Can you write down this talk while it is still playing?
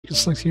can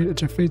select your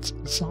interface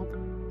and solve.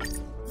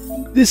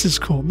 This is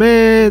cool,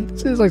 man.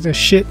 This is like the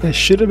shit that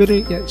should have been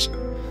engaged.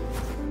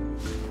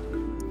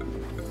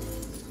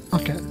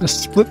 Okay, let's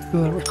split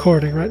the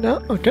recording right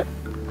now. Okay.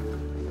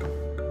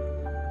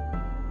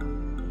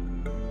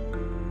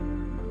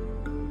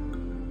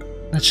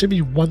 That should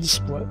be one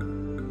split.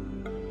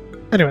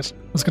 Anyways,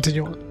 let's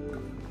continue on.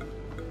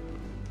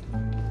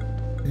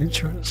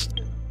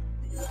 Interesting.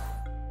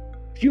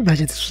 Can you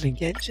imagine this was an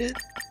engine?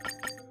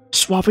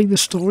 Swapping the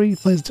story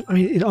plays. I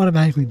mean, it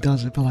automatically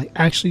does it, but like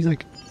actually,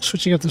 like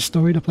switching up the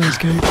story to play as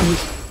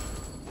characters.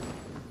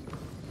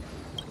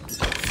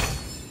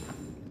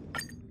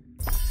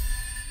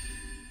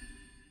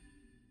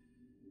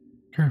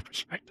 Current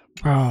perspective.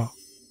 Wow,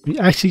 we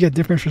actually get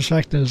different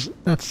perspectives.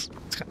 That's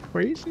kind of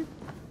crazy.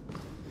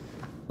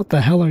 What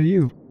the hell are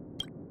you?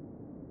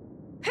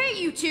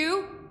 Hey, you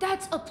two!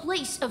 That's a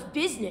place of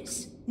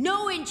business.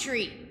 No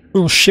entry.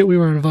 Oh shit, we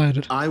were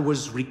invited. I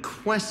was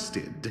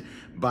requested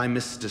by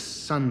Mr.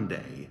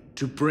 Sunday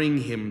to bring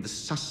him the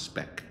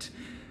suspect.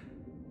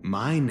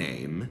 My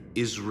name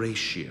is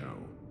Ratio.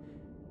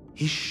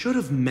 He should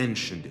have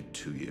mentioned it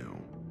to you.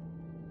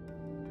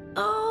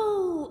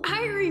 Oh,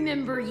 I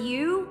remember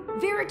you.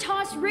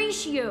 Veritas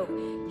Ratio.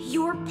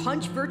 Your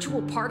punch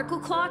virtual particle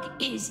clock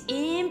is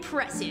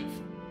impressive.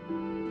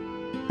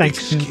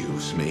 Thanks.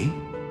 Excuse me?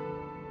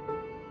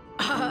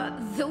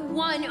 The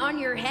one on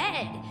your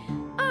head.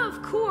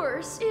 Of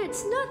course,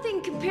 it's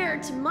nothing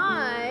compared to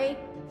my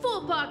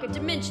full pocket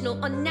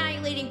dimensional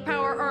annihilating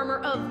power armor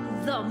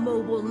of the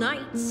Mobile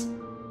Knights.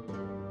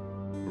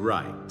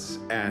 Right,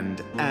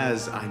 and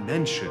as I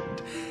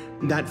mentioned,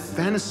 that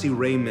fantasy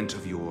raiment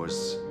of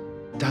yours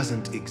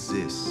doesn't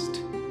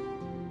exist.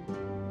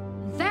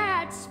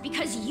 That's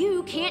because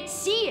you can't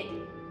see it.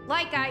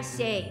 Like I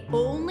say,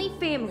 only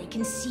family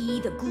can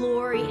see the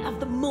glory of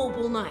the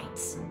Mobile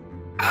Knights.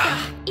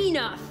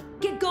 Enough.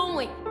 Get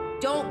going.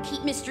 Don't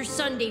keep Mr.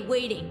 Sunday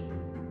waiting.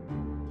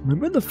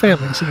 Remember the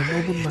families in the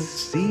Mobile It Knights.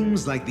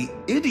 seems like the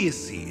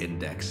idiocy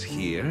index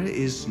here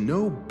is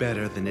no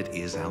better than it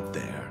is out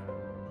there.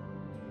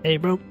 Hey,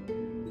 bro.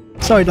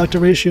 Sorry, Dr.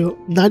 Ratio.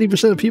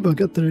 90% of people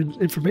get their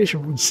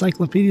information from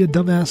Encyclopedia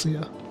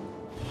Dumbassia.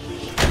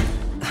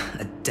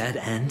 A dead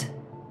end?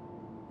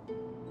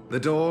 The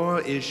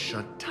door is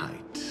shut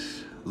tight.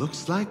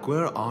 Looks like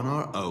we're on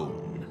our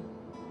own.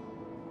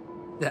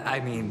 I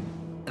mean,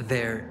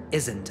 there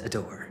isn't a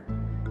door.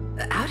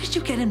 How did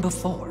you get in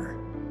before?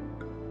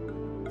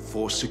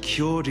 For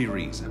security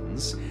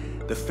reasons,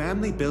 the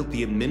family built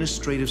the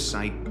administrative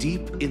site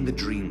deep in the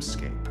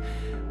dreamscape,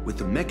 with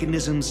the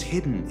mechanisms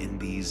hidden in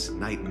these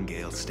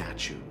nightingale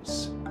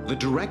statues. The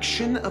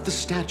direction of the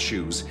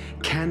statues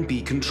can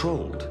be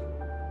controlled.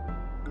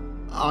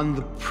 On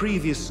the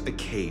previous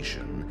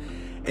occasion,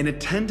 an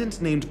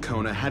attendant named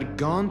Kona had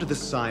gone to the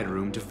side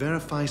room to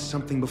verify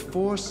something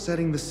before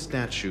setting the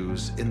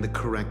statues in the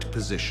correct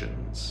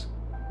positions.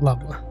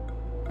 Lovely.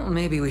 Well,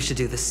 maybe we should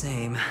do the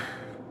same.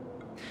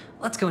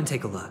 Let's go and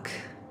take a look.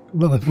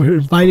 Well, if we're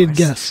invited Of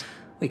course, guests.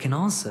 We can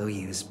also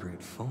use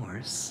brute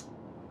force.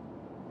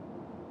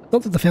 I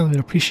don't think the family would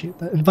appreciate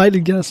that.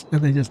 Invited guests,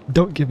 and they just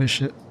don't give a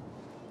shit.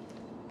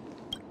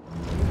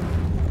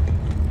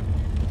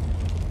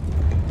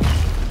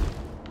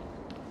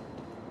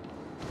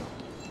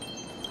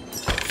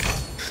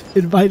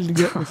 Invited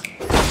guests.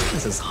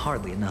 This is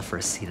hardly enough for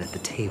a seat at the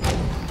table.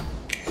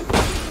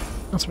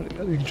 That's pretty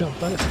good. You can jump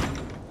by it.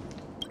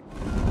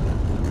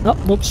 Oh,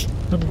 whoops.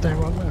 Done the thing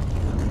wrong there.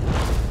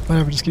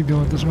 Whatever, just keep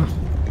going this way.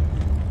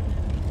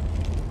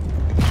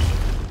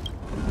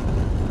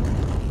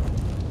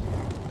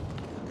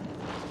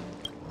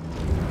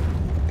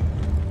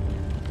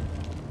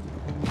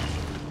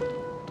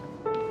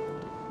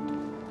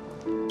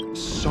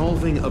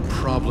 Solving a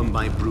problem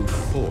by brute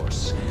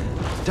force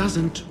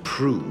doesn't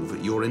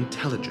prove your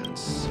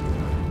intelligence.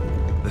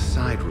 The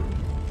side room.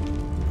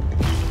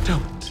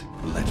 Don't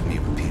let me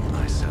repeat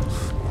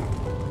myself.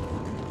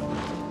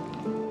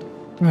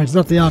 Alright, it's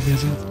not the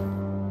obvious yet.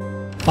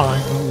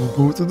 Fine, we'll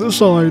go to the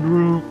side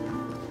room.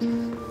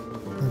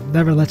 I'll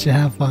never let you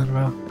have fun,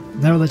 bro.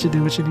 Never let you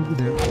do what you need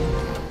to do.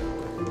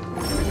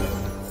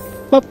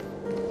 Boop.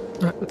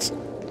 Alright, let's...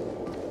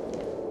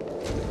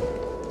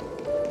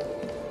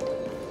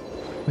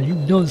 Well, you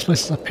know this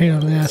place is a pain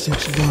in the ass to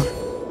explore.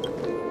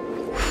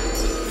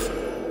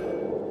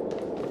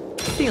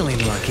 Feeling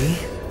lucky.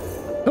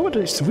 No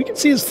wonder, so we can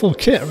see his full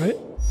kit, right?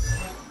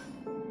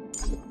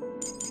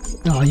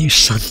 Oh, you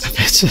son of a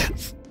bitch.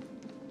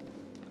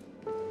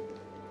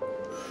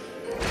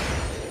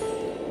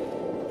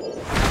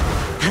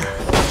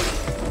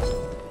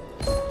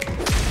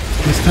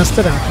 Let's test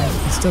it out, guys.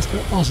 Let's test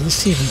it. Also,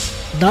 this team is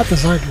not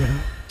designed for him.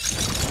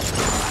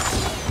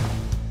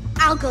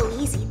 I'll go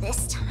easy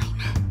this time.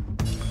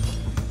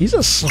 He's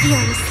a son.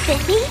 Feeling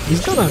spiffy?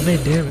 He's not a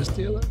main damage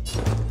dealer.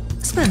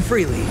 Spend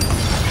freely.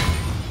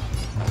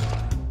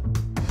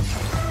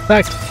 In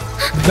fact,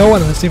 no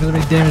one on this team is a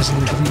main damage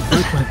dealer because he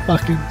broke my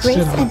fucking Grace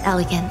shit and up.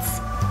 elegance.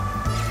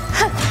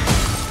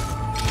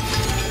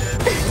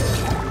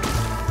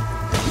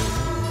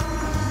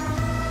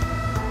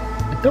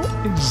 I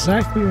don't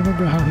exactly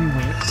remember how he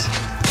works.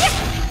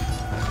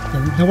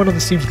 Yeah, no one on the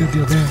team's gonna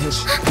deal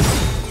damage.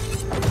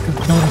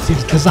 No one on the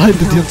team's designed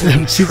to deal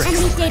damage.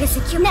 Enemy data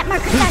secure. Net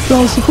marker activated.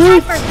 No support.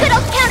 Time for good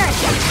old counter.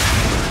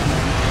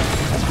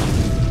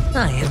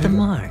 I hit the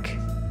mark.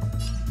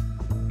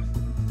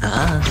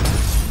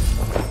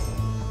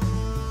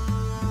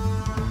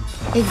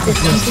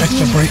 Existence is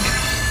Extra new. break.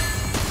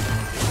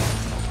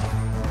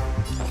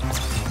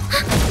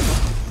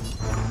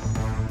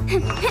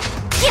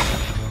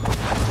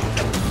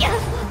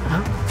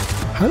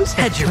 How does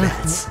that Hedge your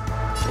happen? bets.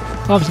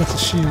 Obviously that's a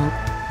shield.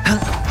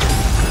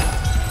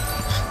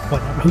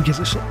 Whatever, who gives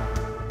a shit?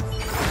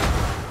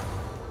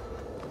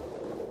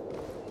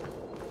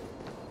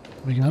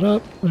 We got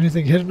up.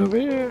 Anything hidden over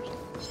here?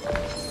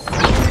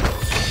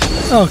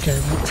 Okay.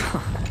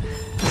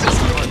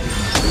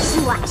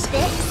 Watch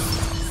this.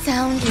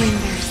 Sound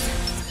lingers.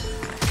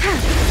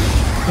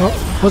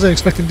 Oh, wasn't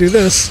expecting to do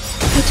this.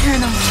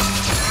 Eternal.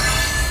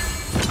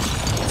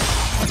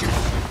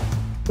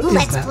 What is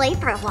Let's that? play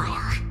for a while.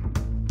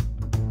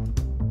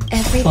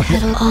 Every Okay.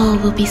 petal, all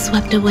will be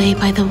swept away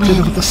by the Did it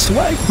with wind. the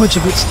swag punch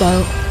of it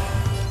style.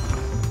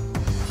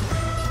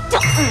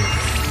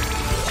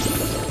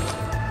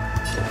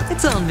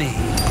 It's on me.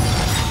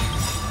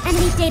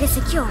 Enemy data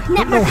secure.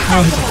 Net know marker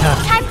how he's activated.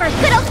 attacking. Time for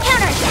good old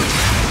counter attack.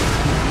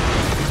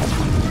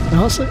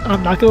 Honestly,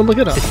 I'm not gonna look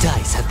it up. The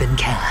dice have been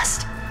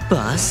cast.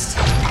 Bust.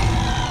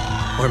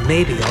 Or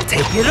maybe I'll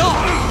take it all.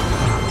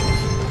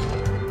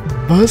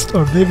 Bust,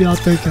 or maybe I'll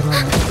take it on.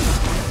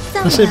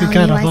 That should be Somehow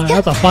kind you of are fire.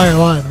 That's a fire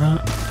line,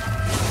 right?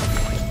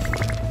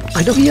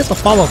 I know he has a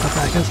follow-up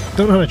attack. I just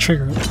don't know how to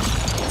trigger it.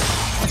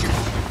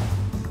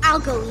 I'll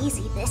go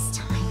easy this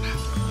time.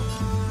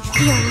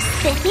 Feeling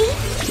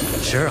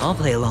spiffy? Sure, I'll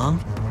play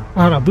along.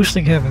 I don't know,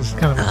 boosting him is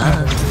kind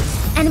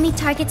of Enemy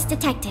targets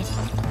detected.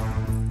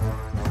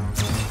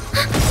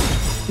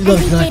 not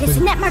Enemy data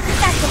exactly. net marker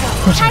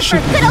activated. course I Time for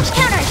should be good old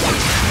boosting. counter attack.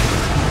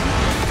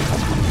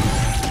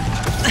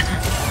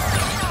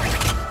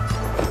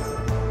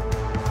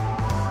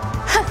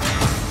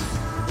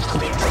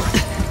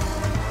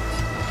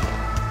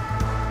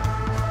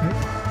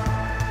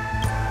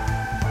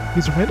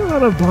 He's random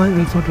out of blind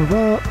and frontal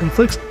raw,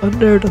 inflicts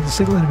unnerved on the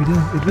single enemy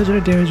dealing imaginary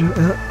damage when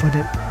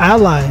an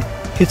ally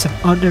hits an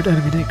unnerved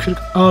enemy dealing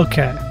critical.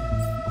 Okay.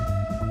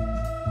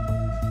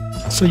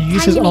 So you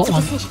use his Time to ult make a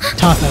on decision.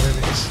 top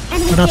enemies.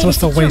 Enemy We're not data supposed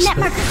to secure. waste Net it.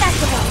 marker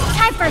activated.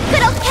 Time for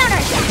good old counter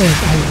attack. And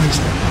I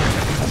waste it.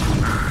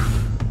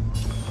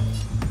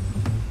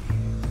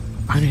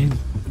 I mean,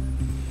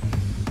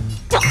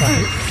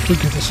 right, who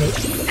gives a shit?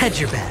 Hedge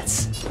your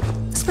bets.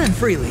 Spend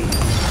freely.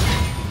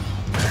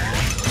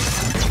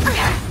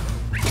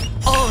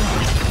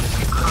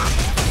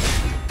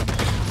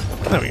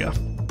 There we go.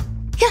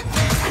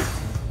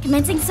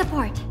 Commencing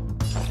support.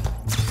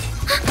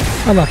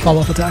 I love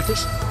follow-up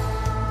attackers.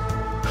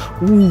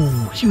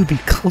 Ooh, he would be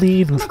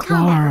clean with The combat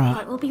Clara.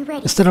 report will be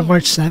ready Instead of soon.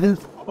 March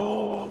 7th?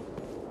 Oh.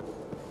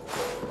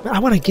 I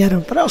want to get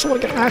him, but I also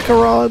want to get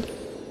acheron.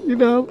 You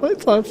know,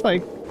 it's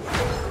like...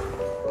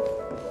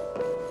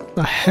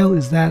 The hell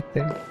is that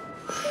thing?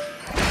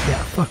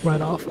 Yeah, fuck right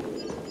off.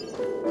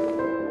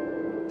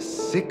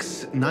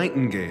 6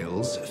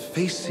 nightingales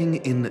facing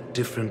in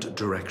different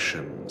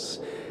directions.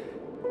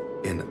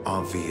 An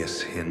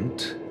obvious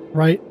hint.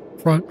 Right,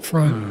 front,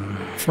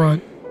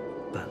 front.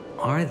 But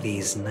are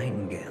these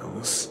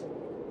nightingales?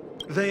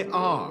 They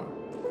are.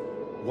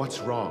 What's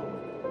wrong?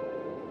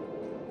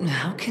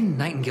 How can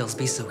nightingales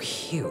be so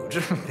huge?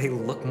 They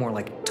look more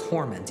like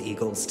torment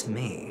eagles to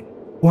me.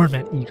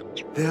 Ornament eagle.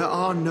 There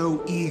are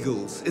no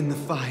eagles in the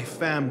 5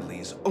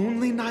 families,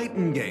 only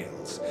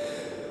nightingales.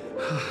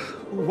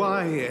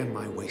 Why am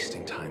I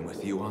wasting time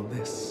with you on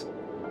this?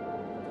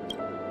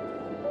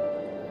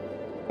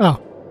 Oh.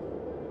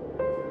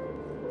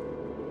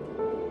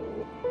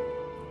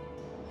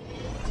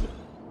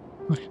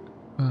 Okay.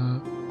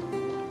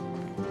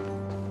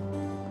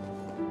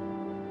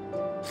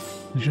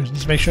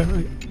 Just make sure.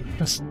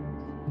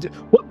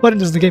 What button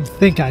does the game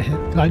think I hit?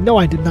 'Cause I know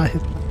I did not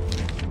hit.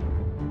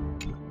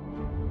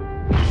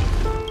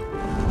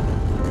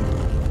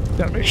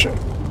 Gotta make sure.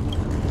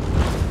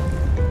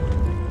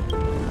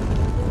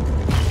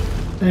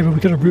 Hey, but we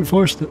could have brute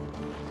forced it.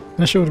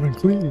 That shit would have been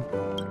clean.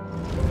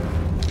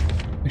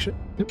 Make sure.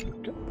 Yep.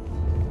 Okay.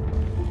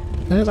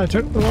 And I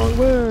turned the wrong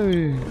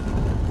way.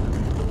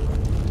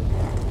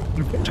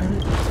 Turn.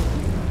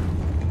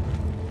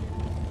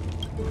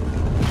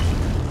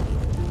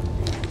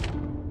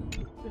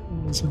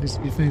 This one needs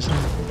to be facing.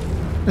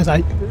 Did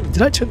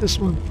I turn this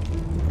one?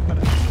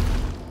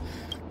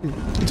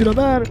 It do not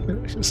matter.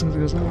 Something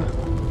goes that way.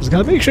 Just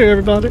gotta make sure,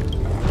 everybody. Don't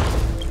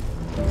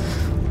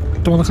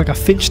want to look like a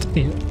finched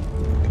idiot.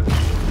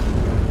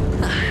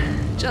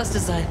 Just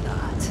as I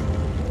thought.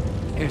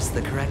 Here's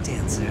the correct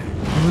answer.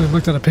 I really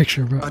looked at a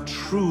picture, bro. A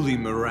truly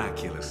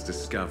miraculous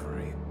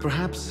discovery.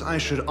 Perhaps I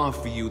should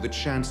offer you the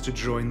chance to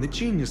join the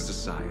Genius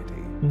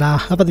Society. Nah,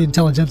 how about the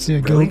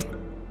Intelligentsia Guild?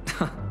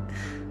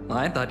 Well,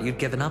 I thought you'd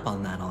given up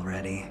on that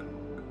already.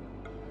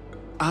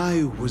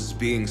 I was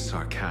being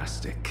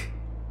sarcastic.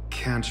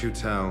 Can't you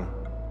tell?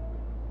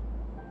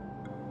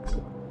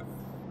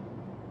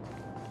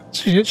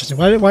 It's interesting.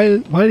 Why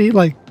did he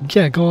like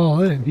go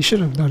all in? He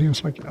should have known he was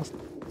fucking out.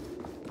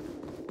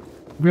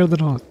 Weird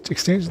little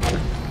exchange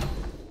there.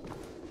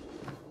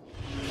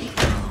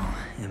 Oh,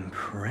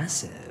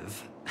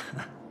 impressive.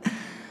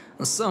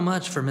 So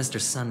much for Mr.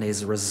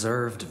 Sunday's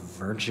reserved,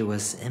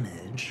 virtuous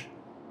image.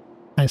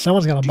 Hey,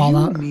 someone's got to ball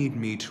out. Do you need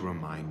me to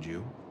remind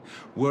you?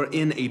 We're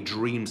in a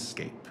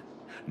dreamscape.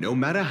 No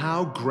matter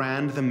how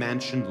grand the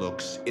mansion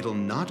looks, it'll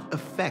not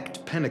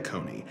affect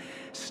Penacony.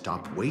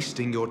 Stop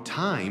wasting your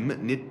time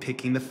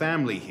nitpicking the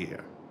family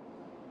here.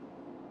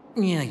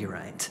 Yeah, you're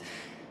right.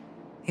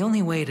 The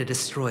only way to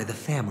destroy the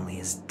family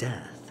is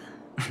death.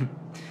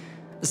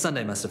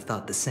 Sunday must have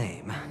thought the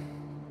same.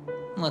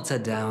 Let's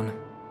head down.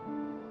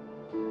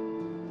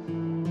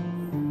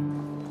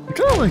 I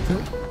kind of like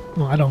that.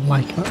 Well, I don't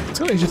like that. It's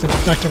kind of just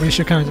like Dr.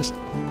 Ratio kind of just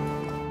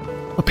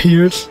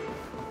appears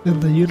in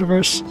the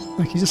universe.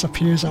 Like, he just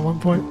appears at one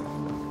point.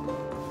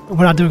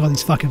 We're not doing all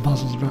these fucking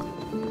puzzles, bro.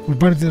 We're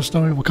burning through the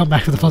story. We'll come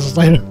back to the puzzles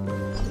later.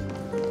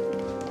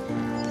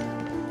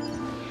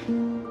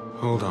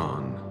 Hold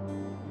on.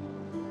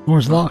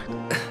 Door's locked.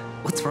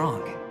 What's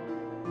wrong?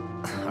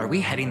 Are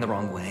we heading the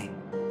wrong way?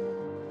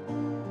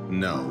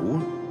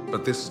 No,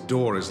 but this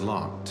door is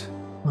locked.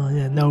 Oh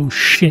yeah, no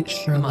shit,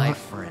 Sherlock. My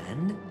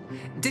friend?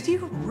 Did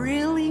you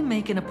really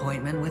make an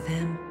appointment with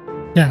him?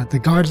 Yeah, the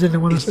guards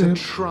didn't want us It's a in.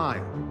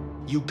 trial.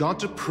 You got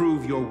to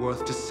prove your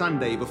worth to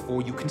Sunday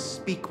before you can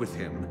speak with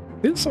him.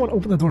 Didn't someone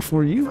open the door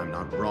for If you? I'm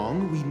not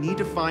wrong, we need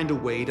to find a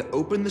way to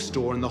open this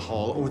door in the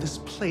hall, or this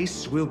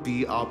place will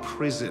be our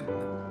prison.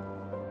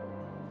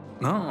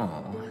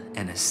 Oh,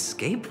 an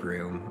escape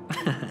room.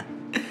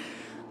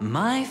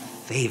 My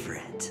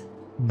favorite.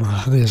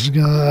 This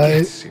guy.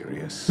 Get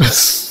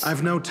serious.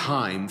 I've no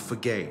time for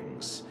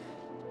games.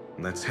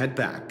 Let's head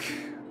back.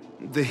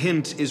 The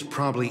hint is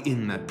probably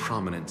in that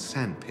prominent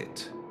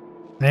sandpit.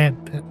 Man,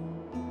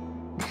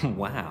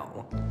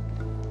 Wow.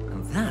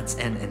 That's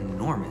an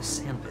enormous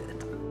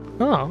sandpit.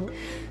 oh,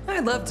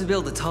 I'd love to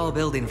build a tall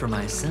building for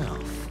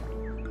myself.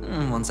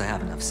 Once I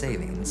have enough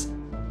savings.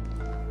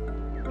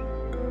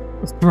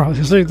 bro, I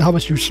was saying how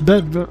much you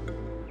spend, but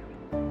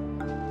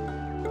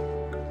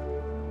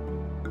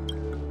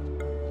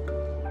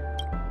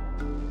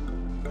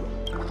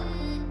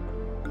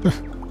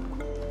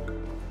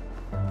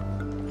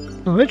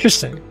oh,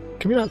 interesting.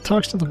 Can we not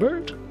talk to the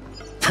bird?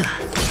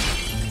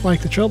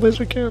 Like the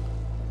Trailblazer can?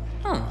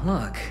 Oh,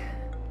 look.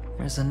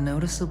 There's a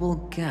noticeable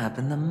gap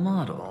in the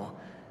model.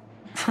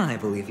 I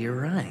believe you're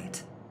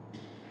right.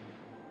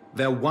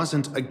 There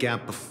wasn't a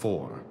gap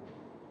before.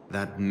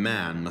 That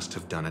man must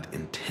have done it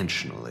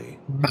intentionally.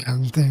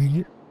 Man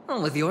thing.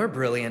 Well, with your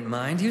brilliant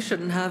mind, you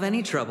shouldn't have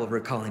any trouble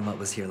recalling what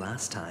was here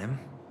last time.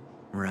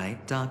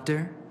 Right,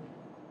 Doctor?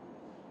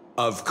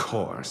 Of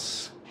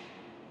course.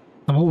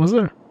 And what was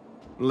there?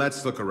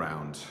 Let's look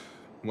around.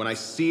 When I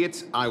see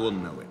it, I will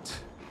know it.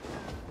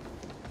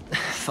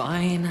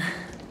 Fine.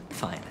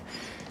 Fine.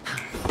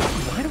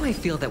 Why do I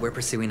feel that we're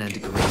pursuing a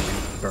degree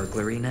in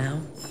burglary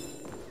now?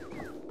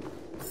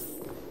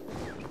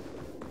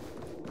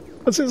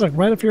 That seems like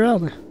right up your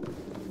alley.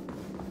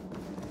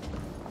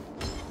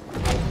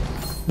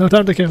 No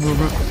time to cancel,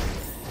 bro.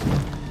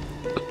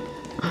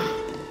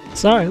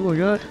 Sorry,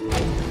 little guy.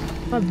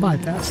 I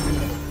bypassed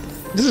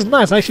it. This is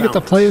nice. I actually get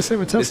to play this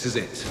game and test. This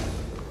is it.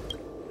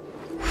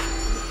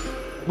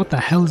 What the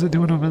hell is it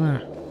doing over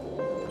there?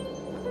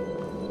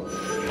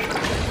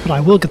 But I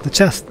will get the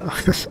chest, though.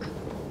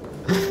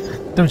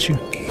 Don't you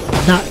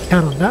not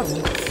count on that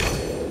one.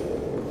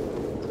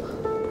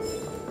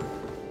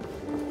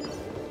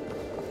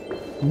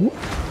 Ooh.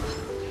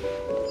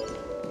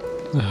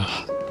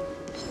 Ugh.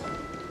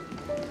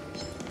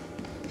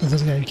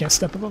 Yeah, you can't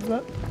step above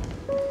that.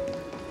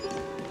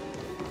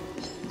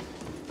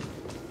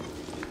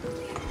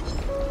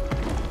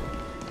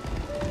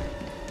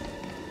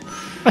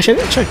 Actually, I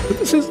didn't check, but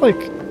this is like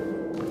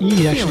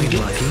E actually.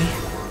 Feeling lucky.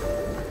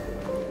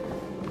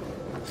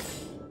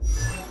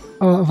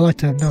 Oh, I'd like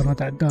to know what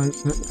that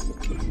does. But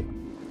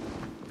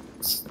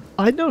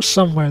I know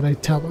somewhere they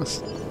tell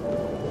us.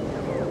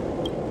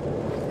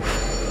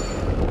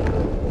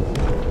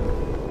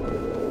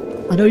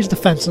 I know he's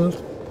defensive.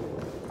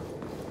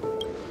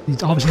 He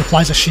obviously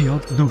applies a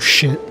shield. No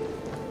shit.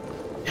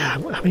 Yeah,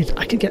 I mean,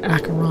 I could get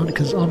Acheron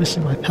because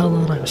obviously my Pella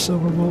and I have a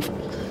Silver Wolf.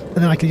 And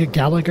then I could get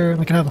Gallagher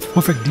and I can have a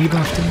perfect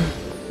debuff to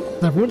him.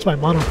 That ruins my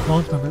mono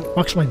quantum. It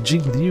fucks my G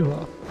with you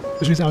up.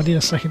 Which means I would need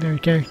a secondary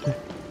character.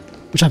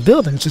 Which I'm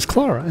building, which is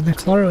Clara. And then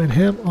Clara and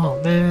him,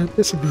 oh man,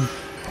 this would be...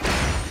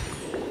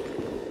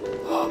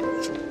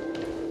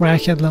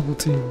 Rackhead level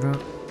team, bro.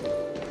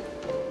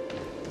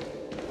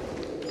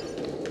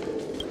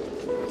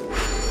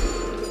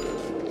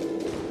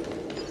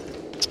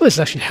 This place is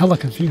actually hella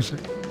confusing.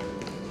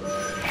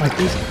 Like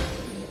this.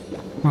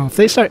 Well, if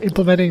they start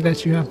implementing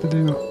that you have to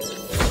do...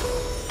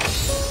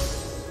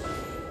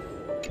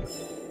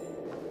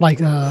 Like,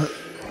 the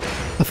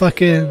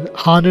fucking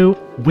Hanu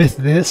with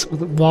this,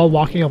 while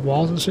walking up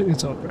walls and shit,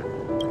 it's over.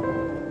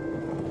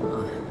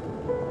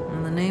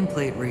 And the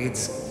nameplate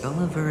reads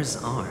Gulliver's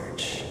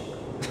Arch.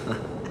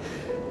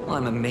 Well,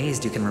 I'm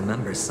amazed you can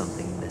remember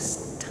something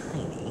this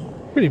tiny.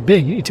 Pretty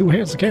big. You need 2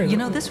 hands to carry it. You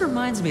know, this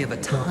reminds me of a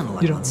tunnel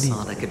I you don't once need-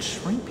 saw that could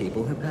shrink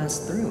people who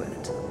passed through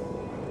it.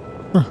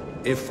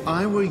 If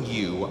I were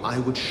you, I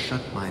would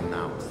shut my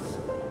mouth.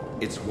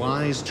 It's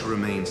wise to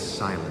remain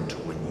silent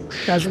when you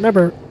Guys,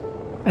 remember,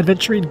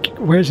 Adventurine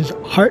wears his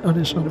heart on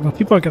his shoulder. But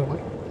people are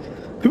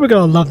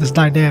gonna love this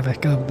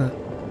dynamic of the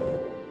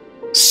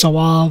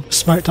suave,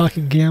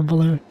 smart-talking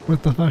gambler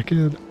with the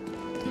fucking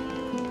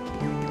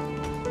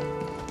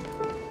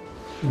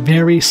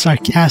very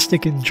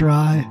sarcastic and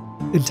dry,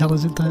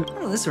 intelligent type.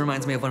 Oh, this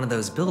reminds me of one of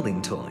those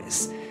building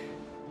toys.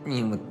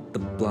 You know, with the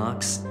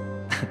blocks.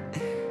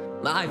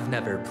 I've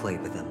never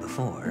played with them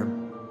before.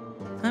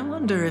 I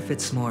wonder if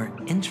it's more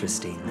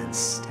interesting than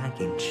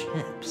stacking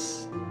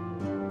chips.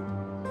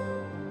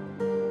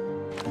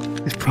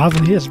 It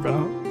probably is,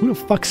 bro. Who the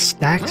fuck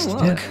stacks Oh,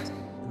 look. chips?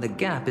 The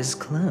gap is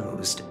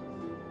closed.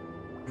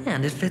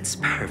 And it fits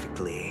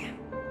perfectly.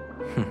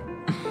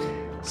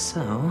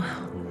 So,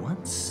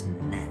 what's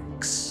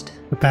next?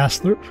 The pass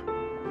through.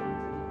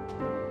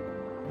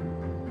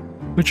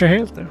 Put your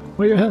hands there.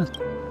 Where your hands?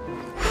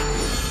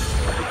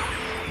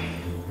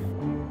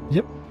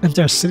 Yep.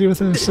 Enter a city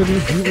within a city, a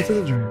dream within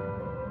a dream.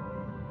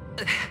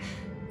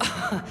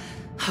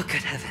 Oh,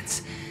 good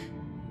heavens.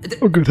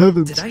 Oh, good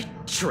heavens. Did I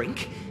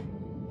drink?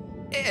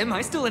 Am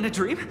I still in a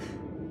dream?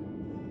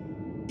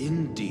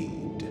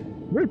 Indeed.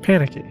 Very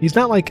panicky. He's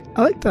not like,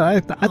 I like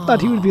that. I thought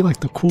he would be like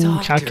the cool,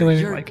 Doctor,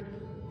 calculating, you're like.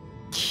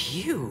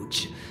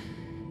 Huge.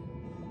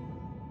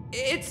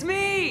 It's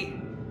me!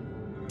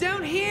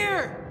 Down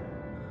here!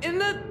 In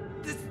the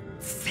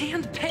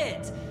sand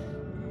pit!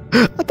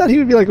 I thought he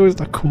would be like always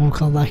the cool,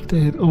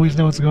 collected, always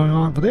know what's going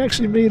on, but they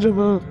actually made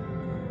him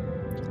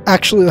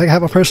actually like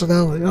have a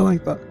personality. I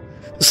like that.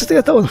 This is the thing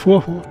I thought with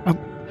 4-4.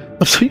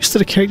 I'm so used to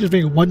the characters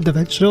being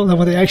one-dimensional that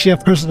when they actually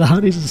have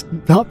personalities, it's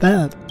not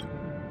bad.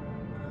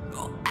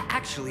 Oh,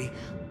 actually,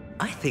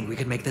 I think we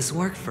could make this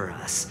work for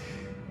us.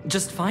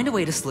 Just find a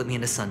way to slip me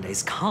into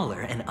Sunday's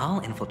collar, and I'll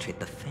infiltrate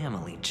the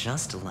family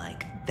just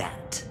like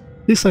that.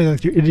 He's saying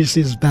like your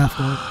idiocy is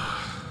baffling.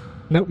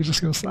 No, we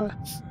just go slide.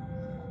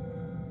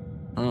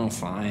 Oh,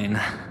 fine.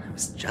 I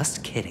was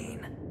just kidding.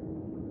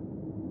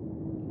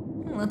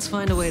 Let's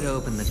find a way to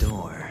open the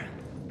door.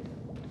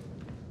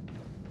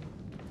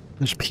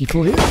 There's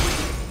people here.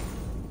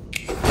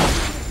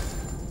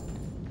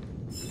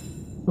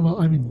 Well,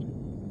 I mean,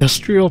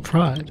 industrial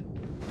pride.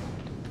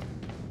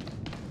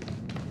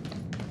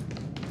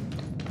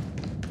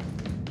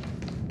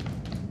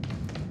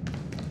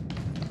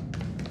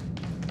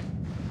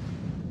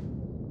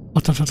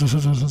 What?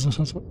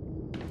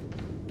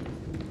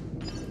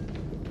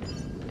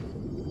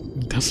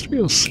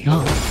 Industrial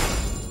scum.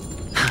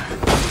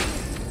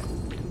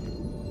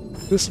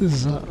 This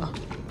is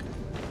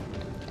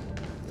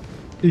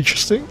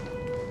interesting,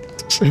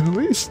 to say the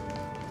least.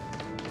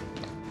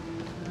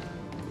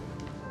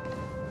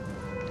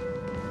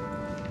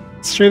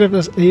 Straight up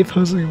as A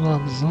posing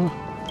mobs, huh?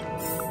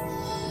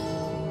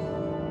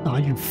 Oh,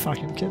 you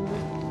fucking kidding me?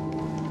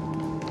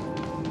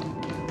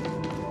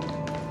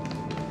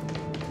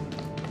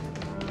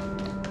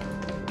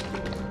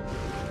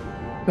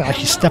 I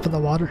actually step in the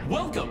water.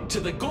 Welcome to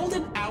the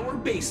Golden Hour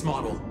base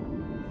model.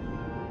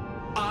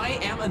 I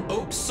am an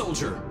Oak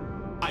Soldier.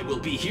 I will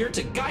be here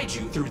to guide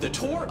you through the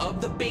tour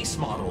of the base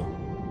model.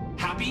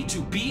 Happy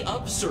to be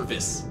of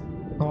service.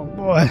 Oh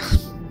boy.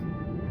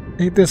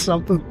 Ain't this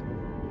something?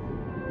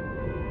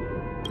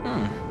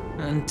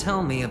 And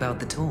tell me about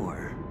the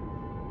tour.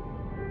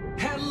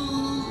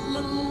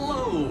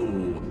 Hello.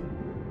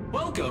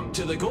 Welcome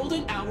to the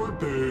Golden Hour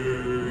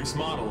base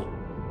model.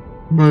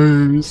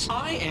 Maze.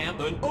 I am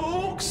an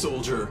Oak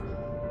Soldier.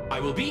 I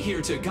will be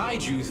here to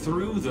guide you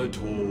through the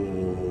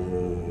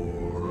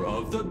tour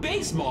of the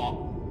base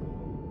model.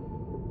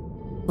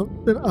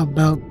 Something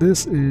about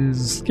this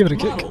is... Give it a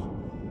kick. Model.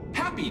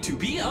 Happy to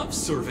be of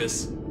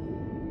service.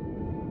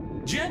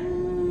 Generating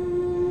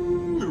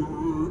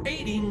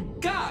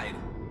guide.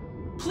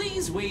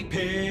 Please wait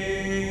patient.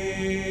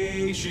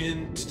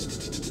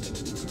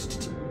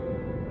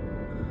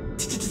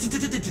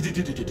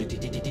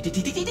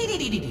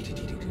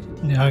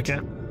 Yeah, okay.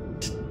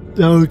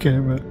 Okay,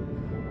 but...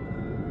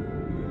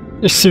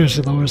 You're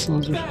seriously the worst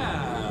soldier.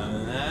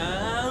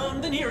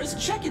 Found the nearest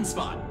check-in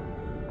spot.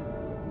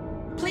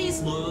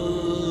 Please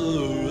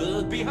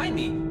look behind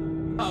me.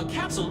 A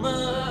capsule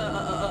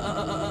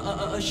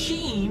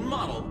machine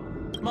model.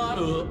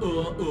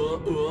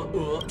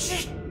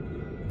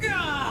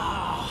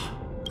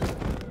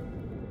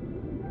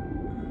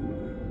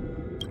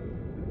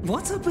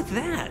 What's up with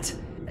that?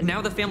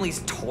 Now the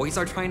family's toys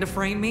are trying to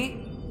frame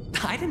me?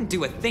 I didn't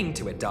do a thing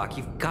to it, Doc.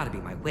 You've got to be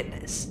my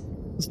witness.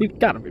 You've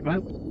gotta be my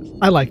witness.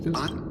 I like this.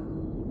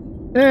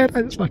 And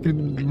I just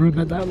fucking ruined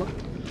that dialogue.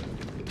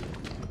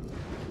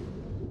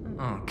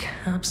 Oh,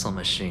 capsule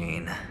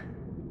machine.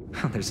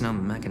 There's no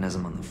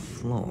mechanism on the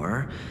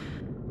floor.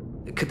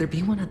 Could there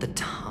be one at the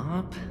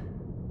top?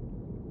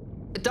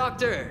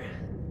 Doctor,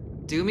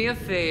 do me a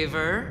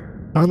favor.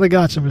 On the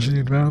gotcha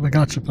machine, bro. On the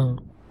gotcha phone.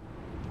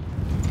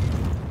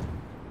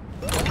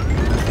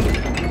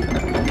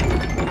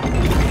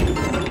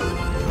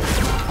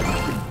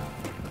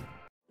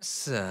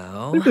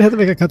 So, Maybe they had to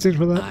make a cutscene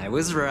for that. I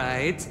was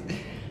right.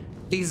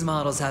 These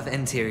models have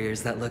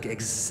interiors that look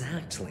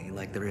exactly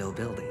like the real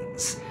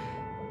buildings.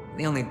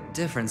 The only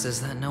difference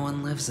is that no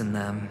one lives in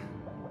them.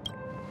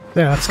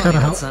 Yeah, that's kind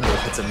of how. Sunday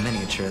puts a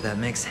miniature that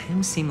makes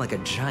him seem like a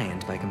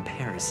giant by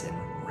comparison,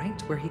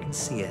 right where he can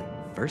see it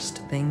first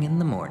thing in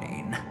the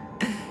morning.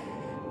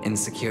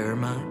 Insecure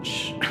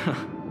much?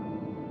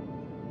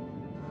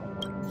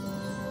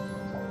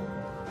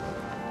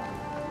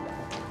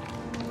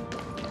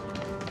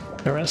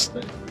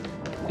 Interesting.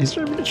 Is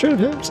there a miniature of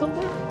him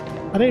somewhere?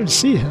 I didn't even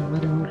see him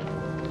anywhere.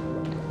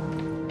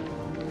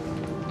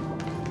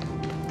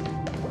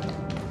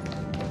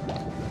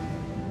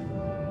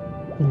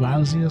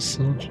 Lousiest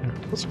soldier.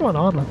 What's going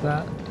on with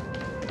that?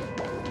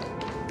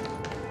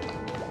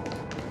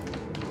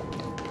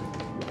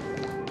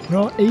 We're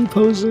all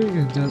A-posing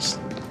and just...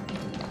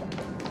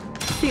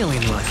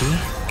 Feeling lucky.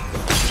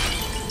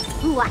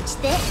 Watch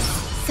this.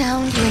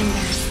 Sound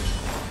lingers.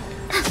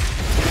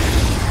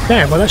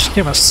 Damn, well that just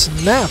came a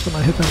snap when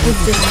I hit that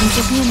Resistance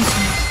of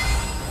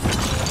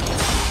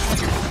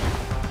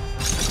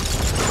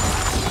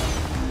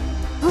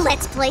unity.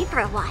 Let's play for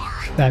a while.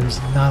 That is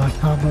not a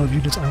combo of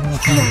units I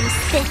want to Very play.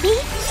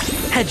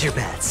 spiffy. Hedge your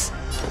bets.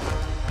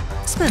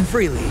 Spend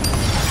freely.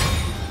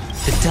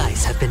 The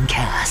dice have been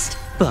cast.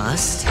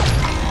 Bust.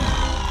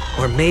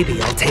 Or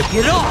maybe I'll take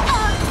it all!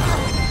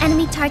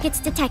 Enemy targets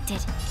detected.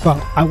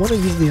 Well, I want to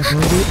use the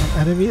ability on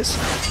enemies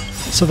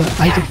so that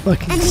I can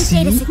fucking Enemy see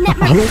data signet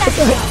all of mark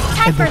that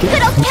Time and for then get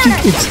good old fucking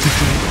counter.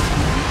 instantly.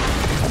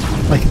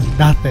 Like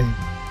nothing.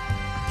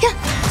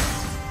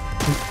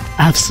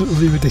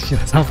 Absolutely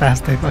ridiculous how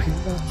fast they fucking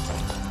go.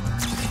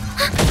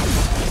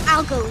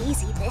 I'll go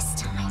easy this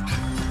time.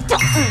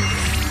 Don't.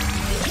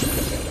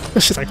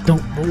 This shit like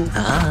don't move.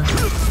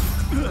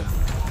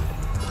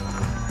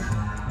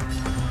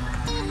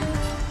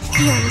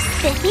 Feeling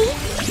spiffy.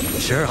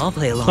 Sure, I'll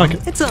play along. Fuck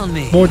it. It's on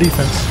me. More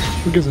defense.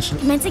 Who gives a shit?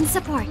 Commencing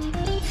support.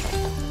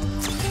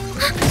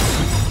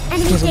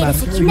 Enemy Doesn't data matter.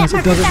 signet It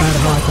mark doesn't matter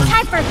how I play.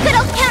 Time for good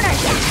old counter.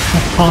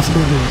 That's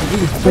possible to do.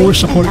 We need 4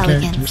 support and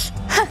characters.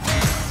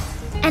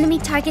 Enemy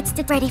targets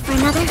ready for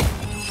another.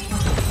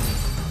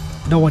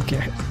 No one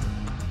cares.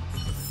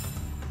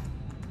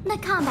 The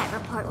combat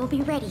report will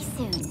be ready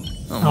soon.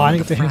 Oh, I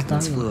didn't the get to hit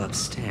fragments that. flew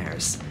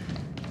upstairs.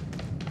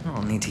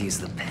 I'll need to use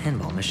the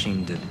pinball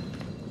machine to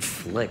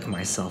flick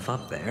myself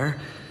up there.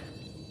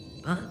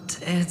 But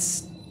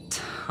it's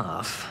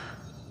tough.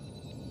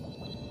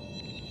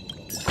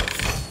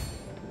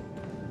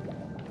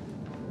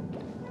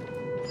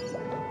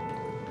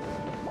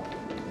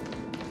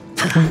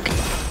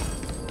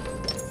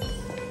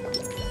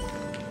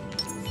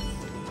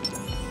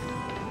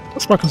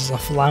 Sparkles is a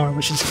flower,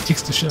 which just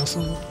kicks the shit out of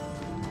someone.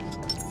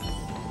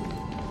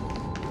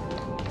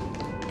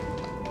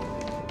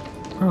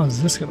 How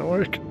is this gonna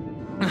work?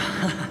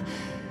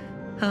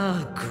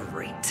 Oh,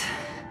 great.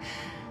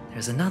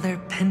 There's another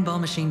pinball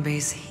machine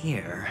base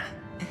here.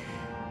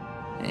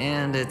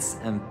 And it's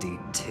empty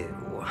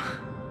too.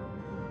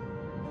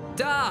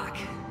 Doc!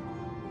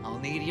 I'll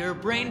need your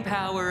brain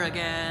power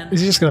again.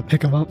 Is he just gonna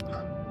pick him up?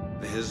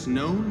 There's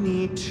no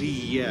need to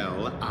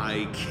yell,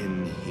 I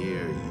can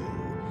hear you.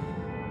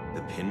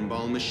 The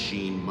pinball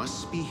machine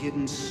must be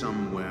hidden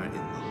somewhere in the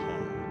hall.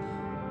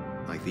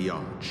 Like the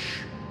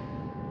arch.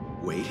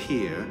 Wait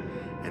here,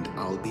 and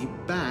I'll be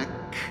back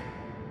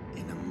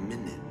in a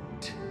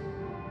minute.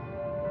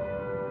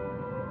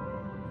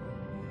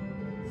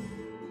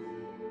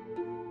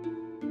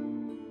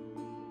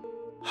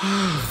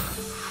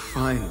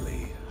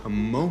 Finally, a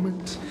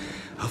moment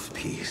of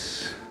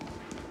peace.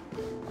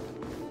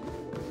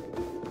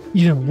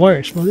 Even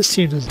worse, well, this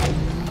team does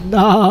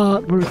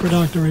not work for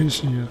Dr.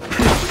 Ratio.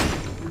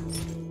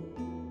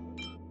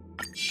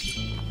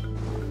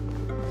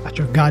 That's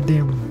your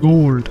goddamn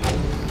gold.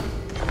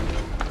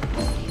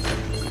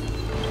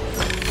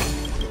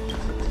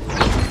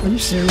 Are you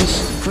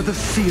serious? For the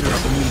fear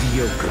of the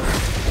mediocre.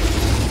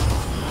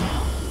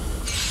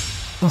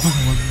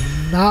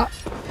 Oh, not.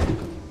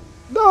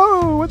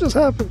 No, what just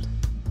happened?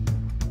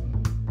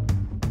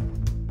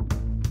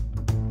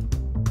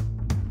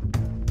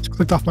 Just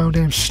clicked off my own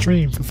damn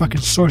stream for fucking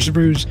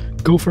sorcerers.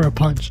 Go for a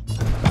punch.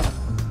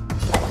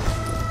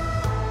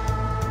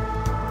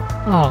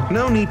 Oh,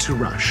 No need to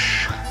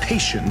rush.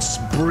 Patience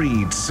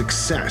breeds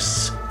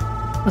success.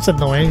 that's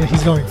annoying that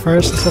he's going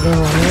first instead of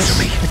everyone else.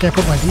 I can't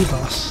put my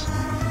D-boss.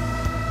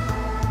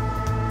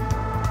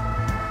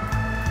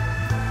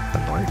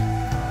 Annoying.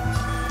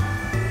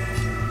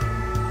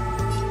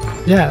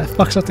 Yeah, it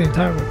fucks up the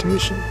entire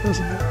rotation,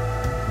 doesn't it?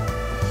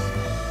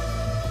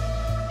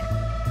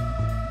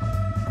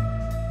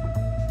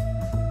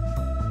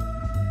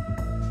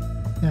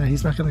 Yeah,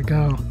 he's not gonna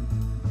go.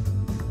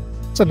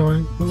 It's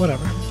annoying, but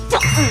whatever.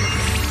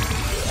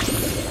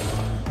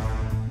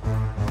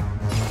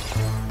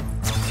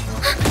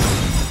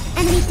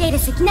 Enemy data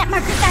signet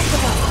mark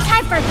activated.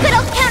 Time for a good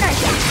old counter.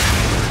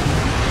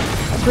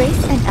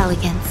 Grace and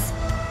elegance.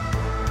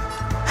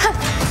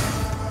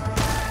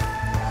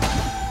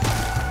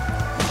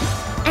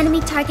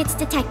 Enemy targets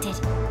detected.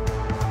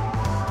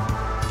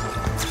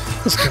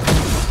 Let's go.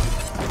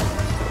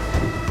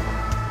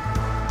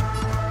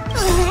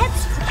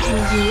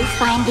 Can you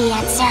find the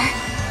answer?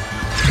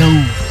 No.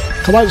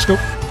 Kaleidoscope.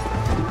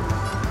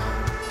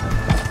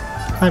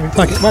 I mean,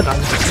 fuck it. Why not?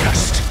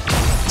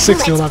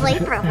 6 to 11. Let's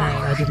play for a while.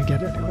 Yeah, I didn't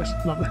get it anyways.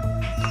 Lovely.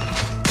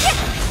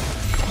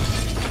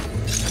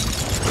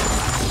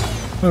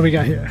 What do we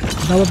got here?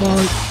 Another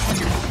bug.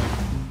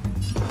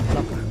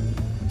 Lovely.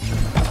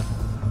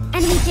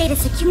 Enemy data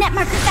secure net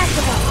marker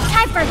festival.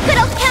 Time for a good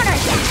old counter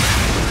attack.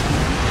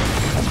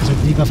 Does it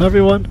debuff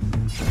everyone?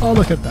 Oh,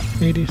 look at that.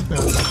 80. No,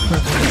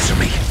 Answer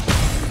me.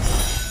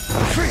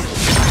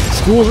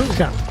 Schools in the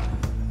count.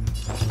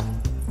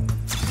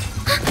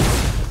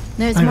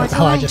 There's I know more what the to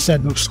hell I life. just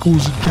said. No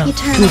schools in count.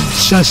 Eternal. Schools in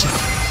session.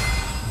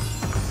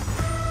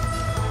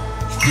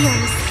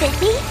 Feeling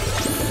spiffy?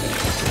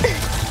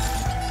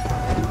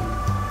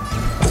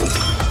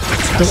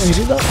 Still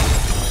 80 though?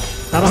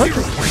 Not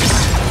 100.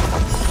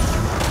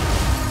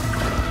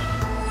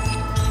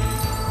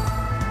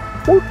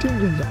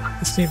 14. Yeah,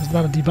 this team is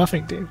not a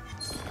debuffing team.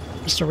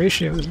 Just a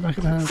ratio is not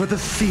going to have. For the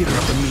theater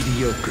of the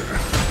mediocre.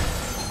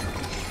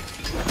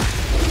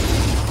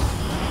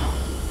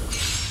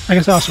 I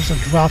guess I was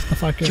supposed to drop the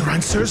fucking Your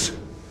answers?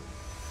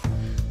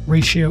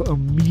 ratio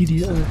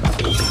immediately.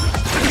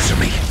 Answer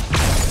me.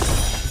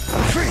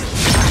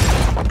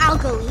 I'll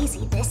go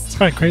easy this It's time.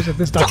 kind of crazy that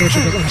this Dr.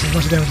 Richard does almost as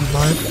much damage as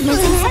mine.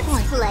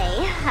 Let's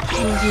play.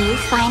 Can you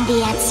find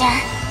the answer?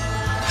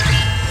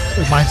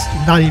 But mine's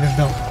not even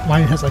built.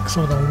 Mine has like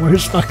some of the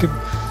worst fucking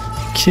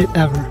kit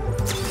ever.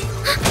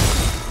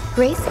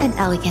 Grace and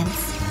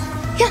elegance.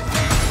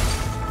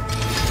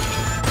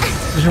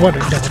 If you're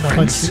wondering, no, I'm not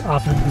going to see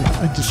often.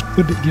 I just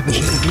couldn't give a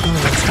shit if you don't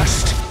want to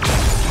test.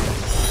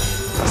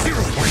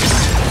 0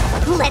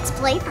 points. Let's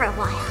play for a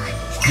while.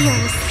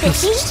 Feeling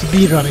spiffy? Just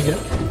speed running it.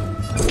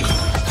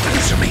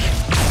 Answer me.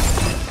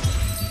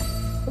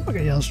 I'm not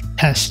gonna yell,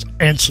 pest,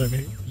 answer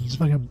me. He's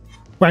fucking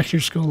whack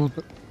your skull up.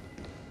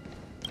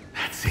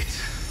 That's it.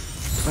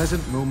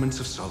 Pleasant moments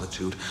of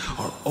solitude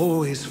are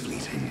always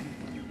fleeting.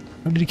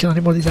 I don't need to kill any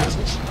more of these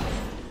assholes.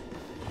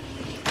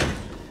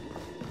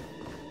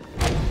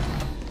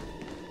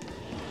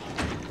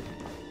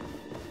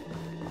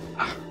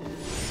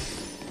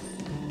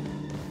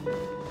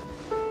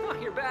 Oh,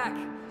 you're back.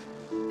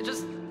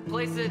 Just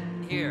place it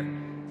here.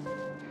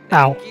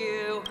 Ow. Thank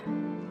you.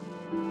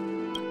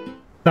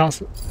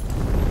 Awesome.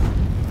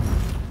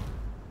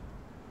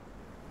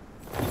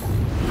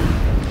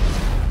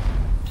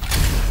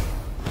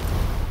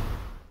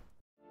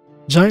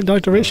 Giant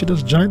Dr. Ratio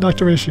does giant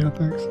Dr. Ratio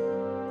things.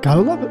 Gotta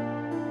love it.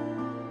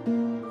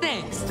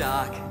 Thanks,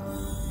 Doc.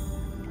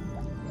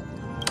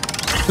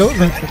 Don't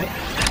mention it.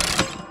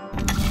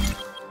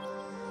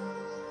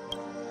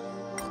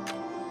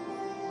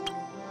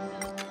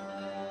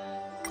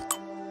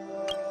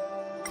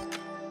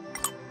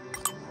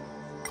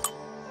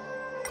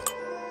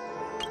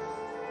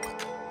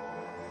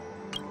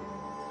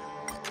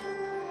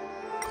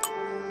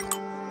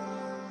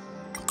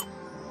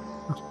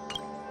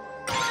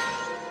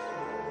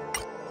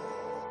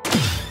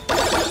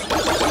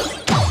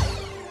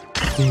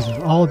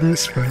 Jesus, all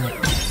this for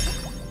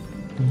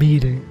a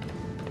meeting.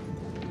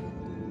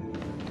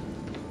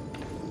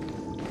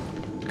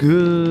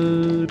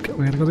 Good.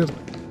 We gotta go this way.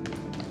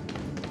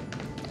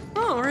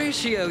 Oh,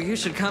 Ratio, you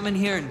should come in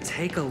here and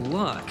take a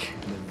look.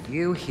 The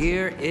view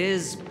here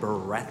is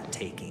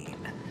breathtaking.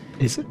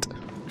 Is it?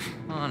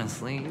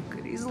 Honestly, you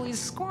could easily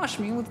squash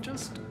me with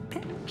just a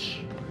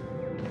pinch.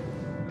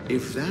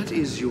 If that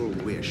is your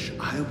wish,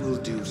 I will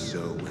do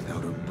so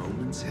without a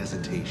moment's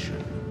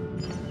hesitation.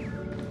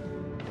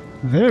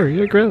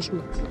 Very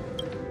aggressive.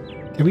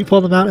 Can we pull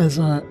them out as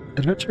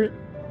adventurine?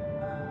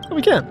 Oh,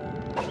 we can.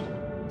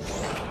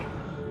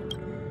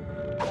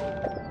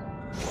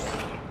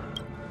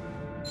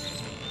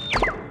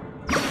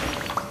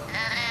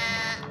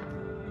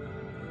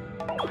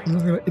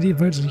 Idiot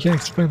birds, and you can't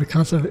explain the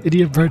concept of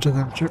idiot birds of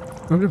them.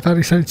 Remember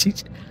finding something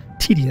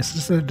tedious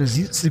instead of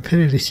disease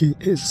stupidity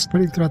is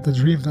spreading throughout the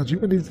dream. Now,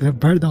 dream needs a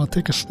bird that will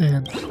take a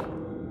stand.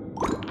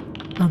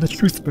 Now, the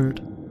truth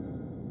bird.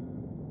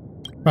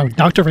 Wow,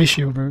 Dr.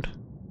 Ratio bird.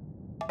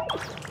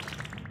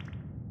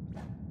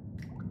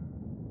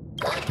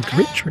 A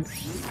great tree.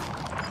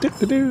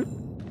 Do-do-do.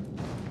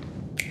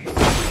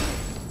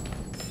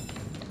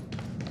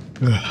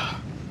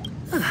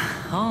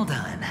 All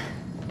done.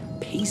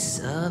 Piece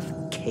of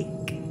cake.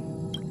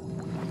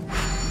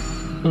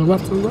 To the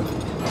left, to the left.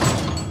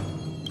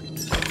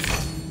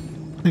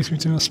 Takes me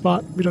to a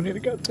spot we don't need to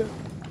go to.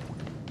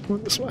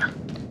 Going this way.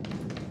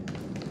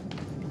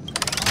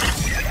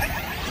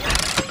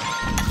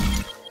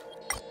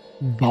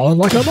 Balling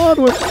like I'm on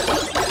with.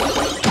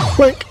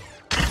 Quick.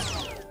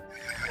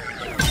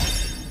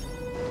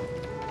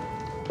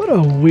 What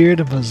a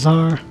weird,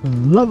 bizarre,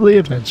 lovely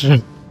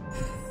adventure.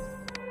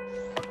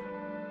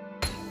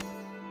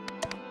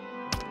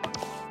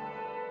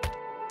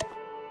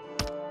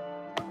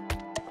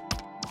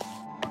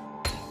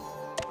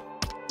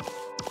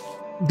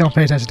 Don't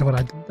pay attention to what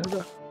I did there,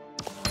 though.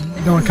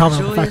 No one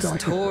comment on the fact that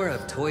Joyous I tour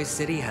of Toy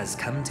City has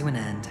come to an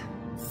end.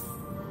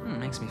 I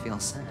makes me feel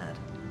sad.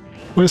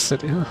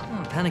 Twisted, yeah.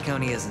 Oh,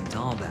 Penacony isn't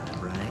all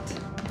bad, right?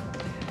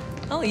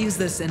 I'll use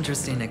this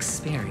interesting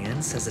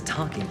experience as a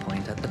talking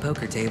point at the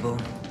poker table.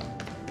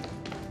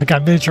 I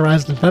got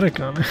miniaturized in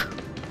Penacony.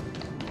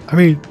 I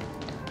mean,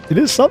 it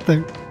is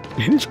something.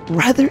 It is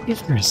rather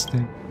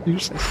interesting.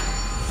 Useless.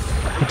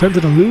 Return to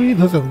the Louis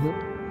Pavilion.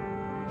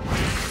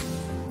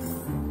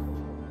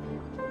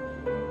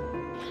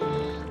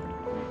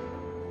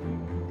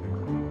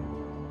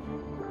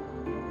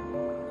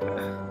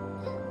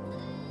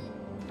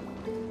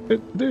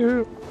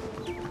 Oh,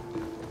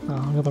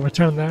 I'm gonna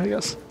return there, I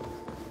guess.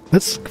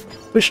 Let's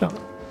push on.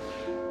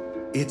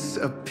 It's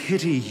a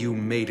pity you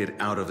made it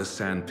out of the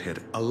sandpit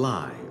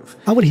alive.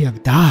 How would he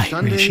have died,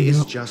 Sunday Ratio?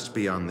 is just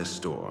beyond this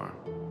door.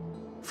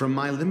 From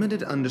my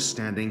limited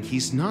understanding,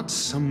 he's not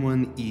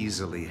someone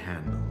easily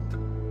handled.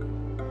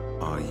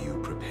 Are you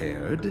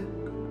prepared?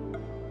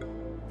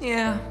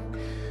 Yeah.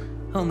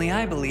 Only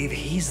I believe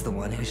he's the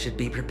one who should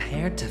be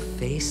prepared to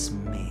face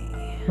me.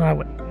 I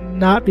would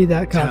not be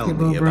that Tell cocky,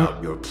 me bro.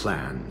 about your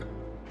plan.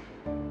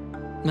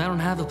 I don't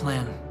have a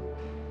plan.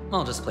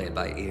 I'll just play it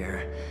by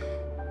ear.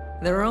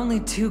 There are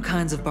only two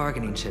kinds of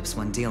bargaining chips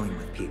when dealing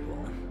with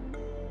people.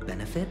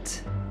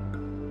 Benefit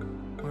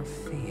or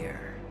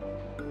fear.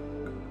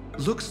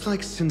 Looks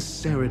like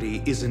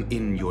sincerity isn't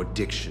in your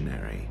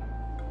dictionary.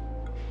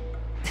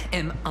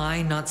 Am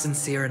I not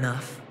sincere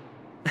enough?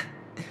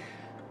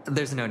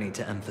 There's no need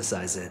to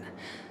emphasize it.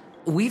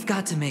 We've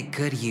got to make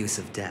good use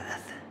of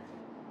death.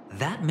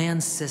 That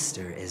man's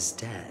sister is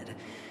dead.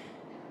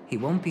 He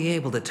won't be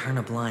able to turn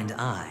a blind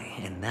eye,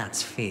 and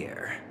that's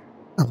fear.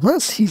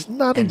 Unless he's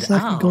not And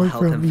exactly I'll going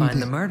help for a him find the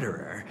meeting.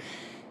 murderer.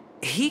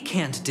 He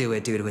can't do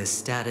it due to his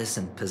status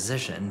and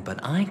position, but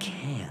I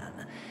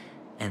can.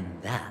 And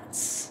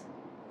that's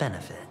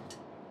benefit.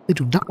 They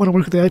do not want to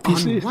work with the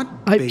IPC. On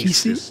what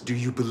basis do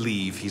you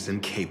believe he's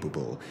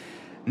incapable,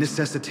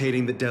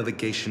 necessitating the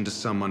delegation to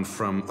someone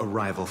from a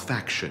rival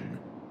faction?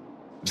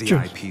 The True.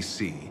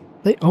 IPC.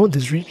 They own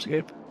this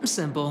dreamscape.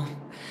 Simple.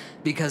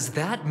 Because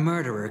that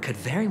murderer could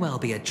very well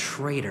be a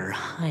traitor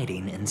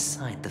hiding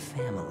inside the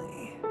family.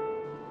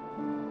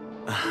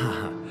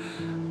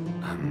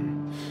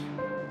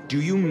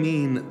 Do you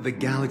mean the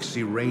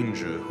Galaxy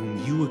Ranger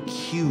whom you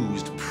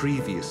accused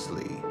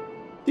previously?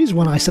 He's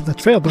one I sent the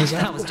Trailblaze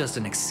That after. was just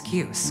an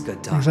excuse,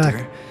 good doctor.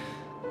 Exactly.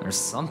 There's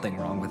something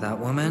wrong with that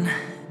woman.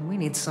 We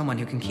need someone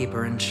who can keep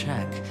her in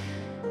check.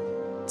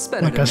 It's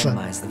better Like I to said,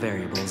 minimize the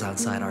variables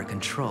outside our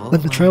control.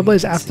 let the while we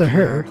Trailblaze after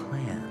execute her. our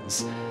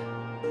plans.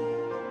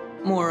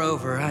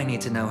 Moreover, I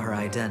need to know her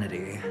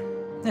identity.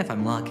 If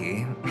I'm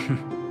lucky.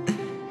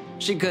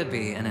 She could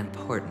be an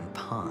important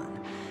pawn.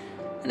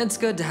 And it's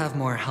good to have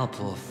more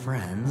helpful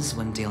friends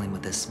when dealing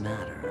with this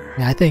matter.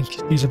 Yeah, I think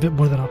he's a bit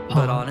more than a pawn.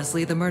 But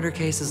honestly, the murder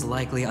case is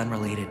likely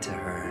unrelated to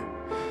her.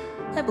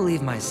 I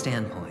believe my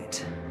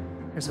standpoint.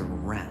 There's a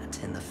rat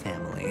in the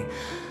family.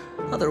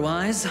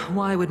 Otherwise,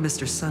 why would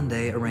Mr.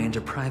 Sunday arrange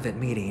a private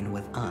meeting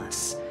with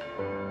us?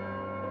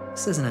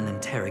 This isn't an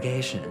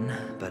interrogation,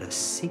 but a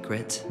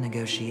secret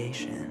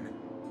negotiation.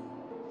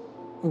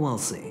 We'll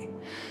see.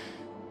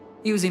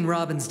 Using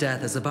Robin's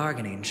death as a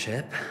bargaining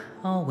chip,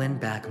 I'll win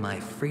back my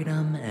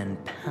freedom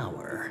and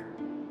power.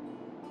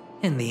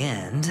 In the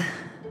end,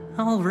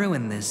 I'll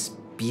ruin this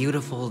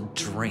beautiful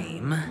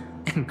dream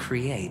and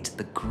create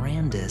the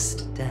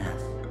grandest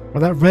death.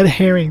 Well, that red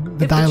herring,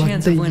 the If dialogue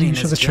chance they of winning use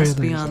for is the just trailers,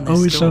 beyond this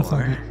always so door,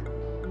 funny.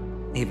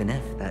 even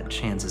if that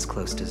chance is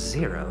close to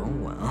zero,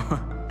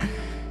 well,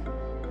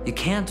 you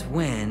can't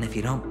win if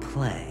you don't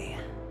play,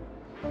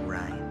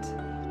 right?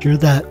 You're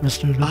that,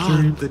 Mr.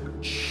 Adventurine. The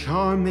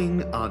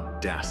charming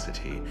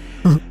audacity.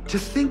 To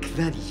think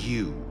that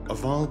you,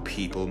 of all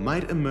people,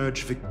 might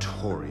emerge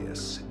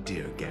victorious,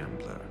 dear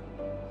gambler.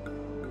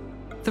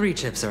 3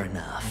 chips are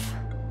enough.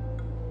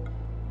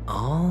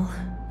 All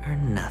or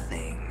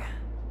nothing.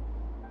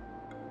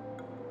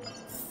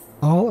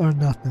 All or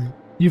nothing.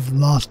 You've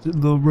lost it,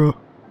 little bro.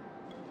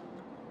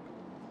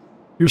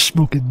 You're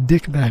smoking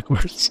dick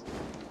backwards.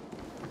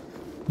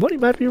 But he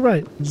might be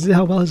right. See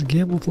how well his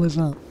gamble plays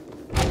out.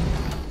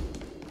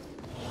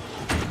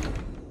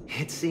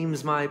 It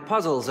seems my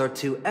puzzles are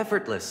too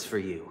effortless for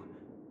you,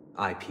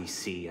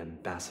 IPC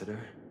Ambassador.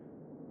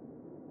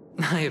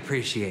 I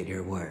appreciate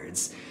your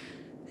words.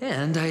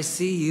 And I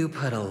see you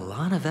put a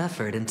lot of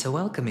effort into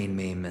welcoming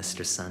me,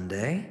 Mr.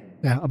 Sunday.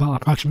 Yeah,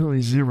 about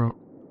approximately 0.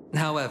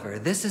 However,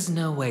 this is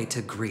no way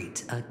to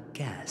greet a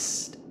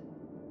guest.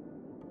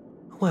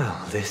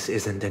 Well, this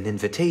isn't an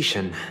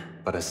invitation,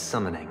 but a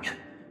summoning.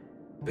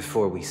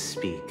 Before we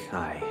speak,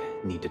 I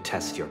need to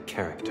test your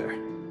character.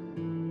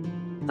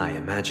 I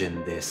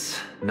imagine this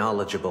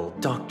knowledgeable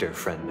doctor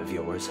friend of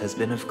yours has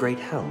been of great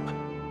help,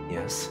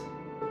 yes?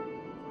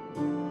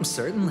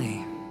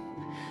 Certainly.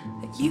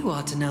 You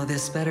ought to know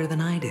this better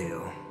than I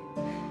do.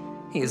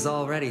 He's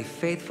already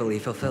faithfully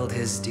fulfilled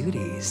his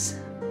duties,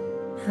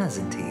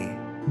 hasn't he?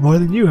 More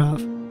than you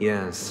have.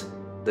 Yes,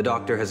 the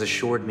doctor has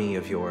assured me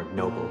of your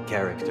noble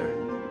character.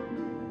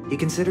 He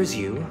considers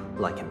you,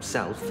 like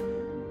himself,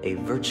 a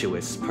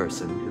virtuous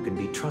person who can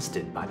be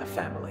trusted by the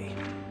family.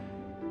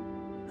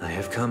 I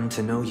have come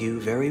to know you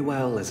very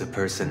well as a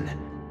person,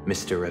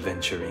 Mr.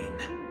 Adventerine.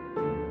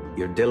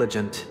 You're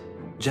diligent,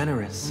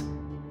 generous,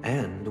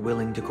 and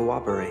willing to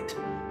cooperate.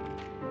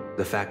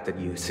 The fact that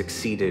you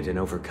succeeded in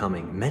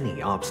overcoming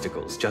many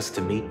obstacles just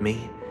to meet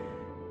me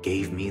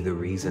gave me the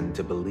reason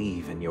to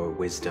believe in your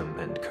wisdom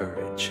and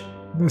courage.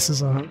 This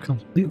is a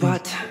completely...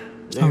 But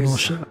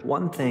there's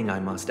one thing I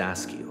must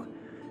ask you.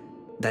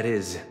 That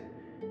is,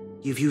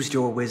 you've used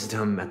your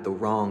wisdom at the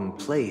wrong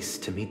place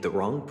to meet the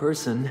wrong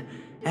person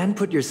and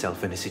put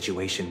yourself in a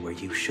situation where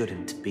you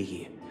shouldn't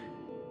be,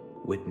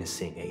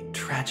 witnessing a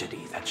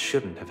tragedy that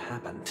shouldn't have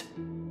happened.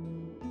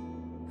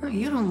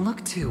 You don't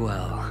look too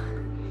well.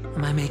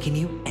 Am I making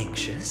you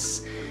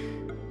anxious?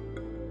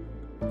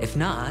 If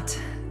not,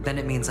 then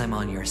it means I'm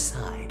on your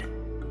side.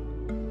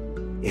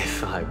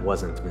 If I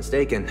wasn't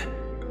mistaken,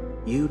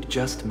 you'd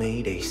just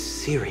made a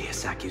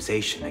serious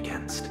accusation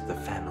against the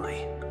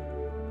family.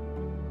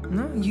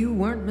 No, you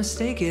weren't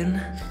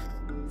mistaken.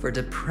 For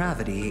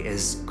depravity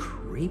is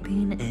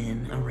creeping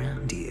in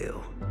around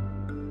you.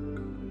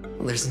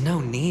 There's no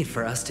need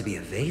for us to be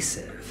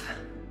evasive.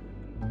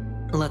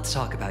 Let's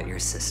talk about your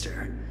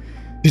sister.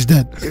 She's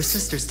dead. Your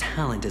sister's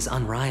talent is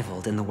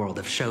unrivaled in the world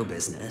of show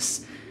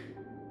business.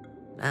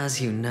 As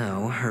you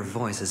know, her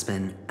voice has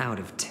been out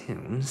of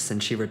tune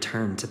since she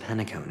returned to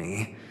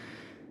Penacony.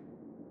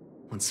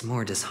 What's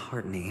more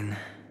disheartening,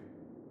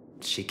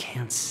 she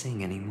can't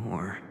sing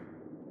anymore.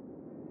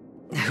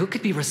 Who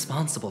could be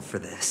responsible for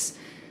this?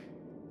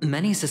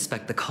 Many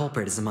suspect the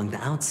culprit is among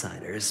the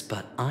outsiders,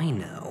 but I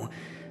know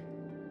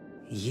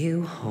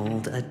you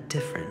hold a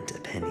different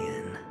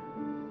opinion.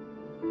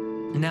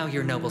 Now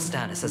your noble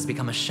status has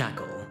become a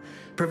shackle,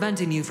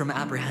 preventing you from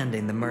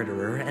apprehending the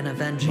murderer and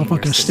avenging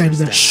your sister's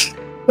death.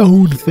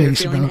 Own face,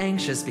 you're feeling bro.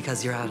 anxious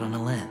because you're out on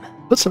a limb.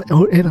 Put some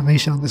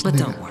animation on this But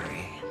nigga. don't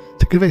worry.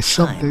 To give it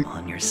something. I'm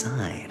on your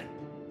side.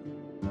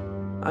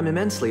 I'm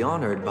immensely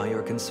honored by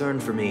your concern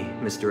for me,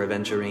 Mr.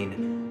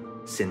 Adventerine.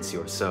 Since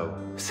you're so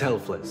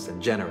selfless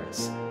and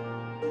generous,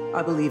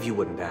 I believe you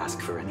wouldn't ask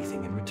for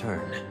anything in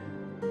return,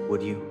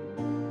 would you?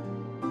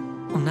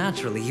 Well,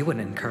 naturally, you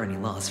wouldn't incur any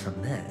loss from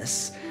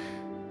this.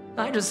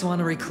 I just want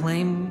to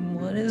reclaim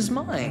what is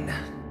mine.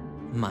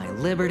 My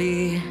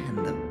liberty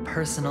and the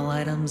personal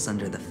items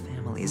under the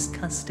family's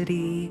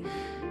custody,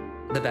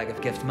 the bag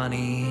of gift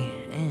money,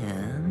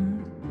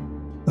 and...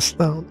 the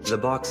stones. The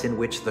box in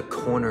which the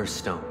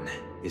cornerstone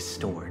is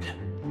stored.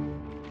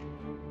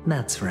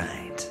 That's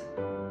right.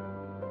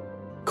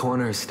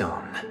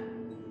 Cornerstone.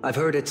 I've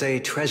heard it's a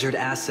treasured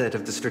asset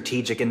of the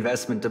Strategic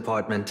Investment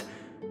Department.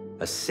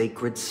 A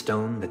sacred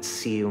stone that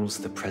seals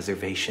the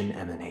Preservation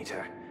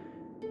Emanator,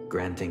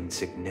 granting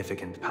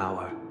significant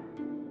power,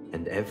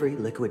 and every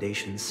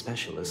liquidation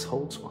specialist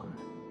holds one.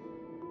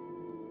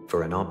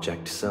 For an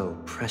object so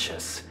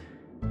precious,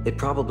 it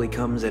probably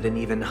comes at an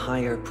even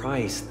higher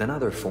price than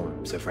other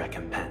forms of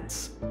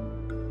recompense.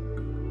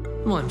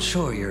 Well, I'm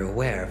sure you're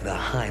aware of the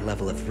high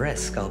level of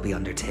risk I'll be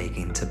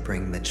undertaking to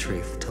bring the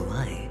truth to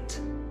light.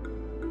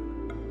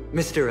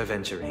 Mr.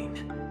 Adventerine,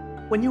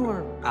 when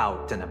you're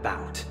out and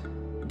about,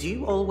 do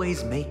you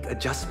always make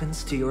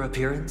adjustments to your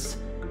appearance?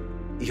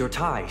 Your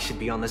tie should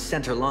be on the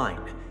center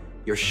line.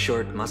 Your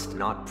shirt must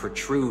not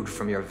protrude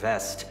from your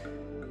vest.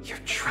 Your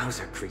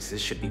trouser creases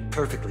should be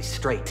perfectly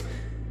straight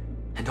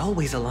and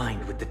always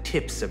aligned with the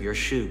tips of your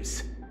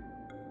shoes.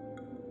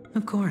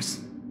 Of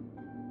course.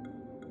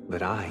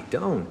 But I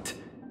don't,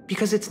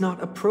 because it's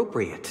not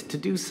appropriate to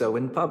do so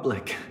in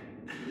public.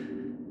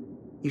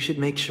 You should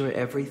make sure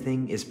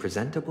everything is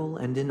presentable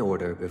and in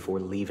order before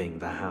leaving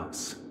the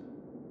house.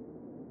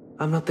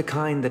 I'm not the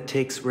kind that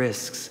takes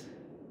risks.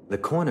 The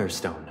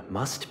cornerstone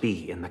must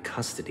be in the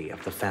custody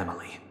of the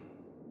family.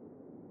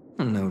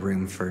 No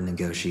room for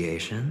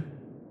negotiation?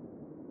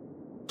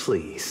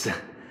 Please,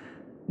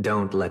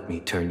 don't let me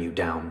turn you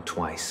down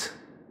twice.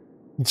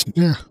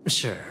 Yeah.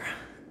 Sure.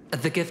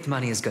 The gift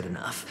money is good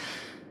enough.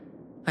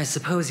 I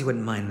suppose you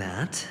wouldn't mind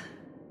that.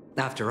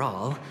 After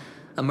all,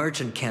 a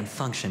merchant can't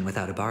function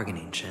without a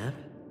bargaining chip.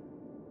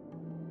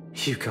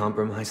 You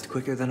compromised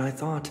quicker than I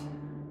thought.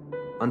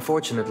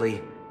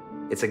 Unfortunately,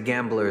 it's a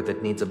gambler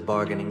that needs a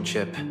bargaining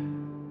chip,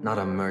 not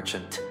a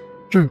merchant.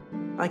 True.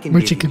 I can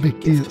Merchant give can you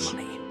make gift deals.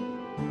 money,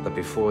 but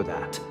before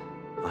that,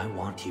 I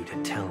want you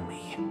to tell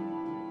me.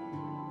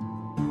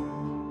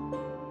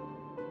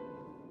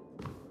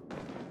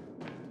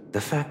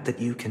 The fact that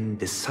you can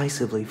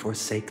decisively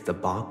forsake the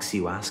box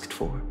you asked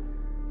for,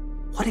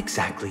 what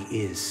exactly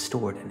is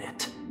stored in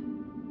it?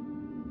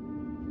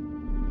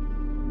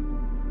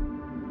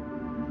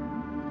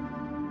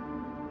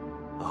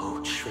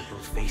 Oh,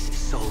 triple-faced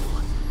soul,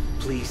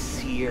 please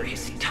sear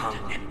his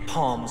tongue and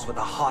palms with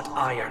a hot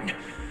iron,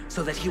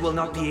 so that he will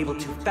not be able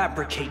to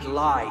fabricate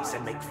lies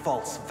and make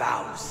false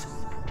vows.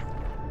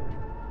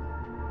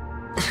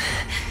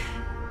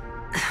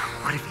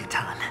 What have you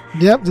done?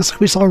 Yep, that's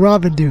what we saw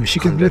Robin do. She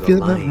can Under the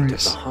manipulate light of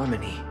memories. the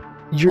harmony,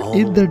 You're all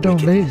in their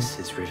domain. wickedness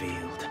is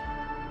revealed.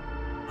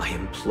 I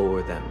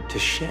implore them to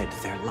shed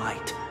their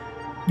light.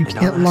 You and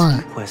can't I'll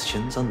ask lie. you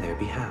questions on their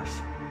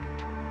behalf.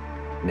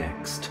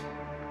 Next,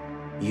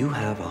 You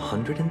have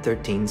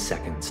 113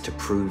 seconds to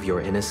prove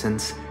your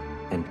innocence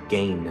and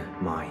gain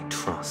my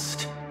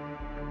trust.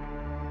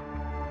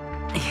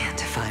 And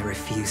if I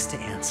refuse to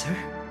answer?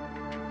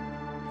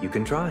 You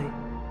can try.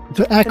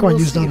 The And acheron we'll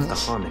used see on if the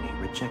us. harmony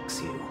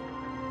rejects you.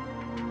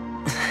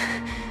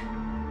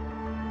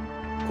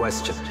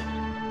 Question.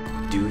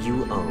 Do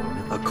you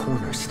own a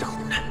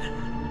cornerstone?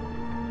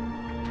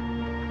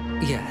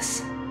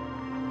 Yes.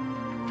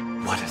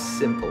 What a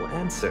simple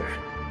answer.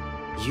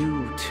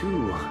 You,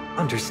 too,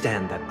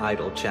 understand that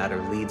idle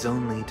chatter leads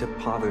only to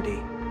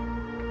poverty.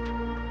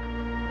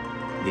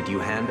 Did you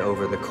hand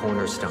over the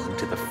cornerstone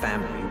to the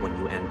family when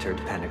you entered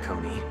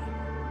Penacony?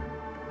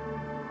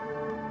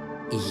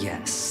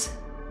 Yes.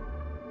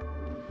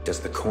 Does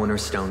the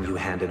cornerstone you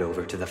handed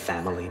over to the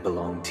family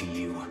belong to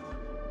you?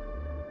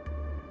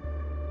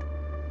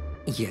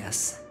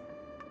 Yes.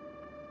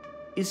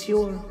 Is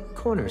your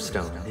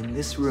cornerstone in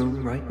this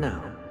room right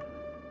now?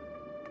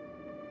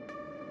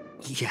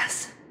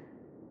 Yes.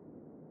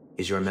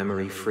 Is your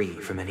memory free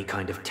from any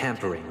kind of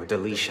tampering or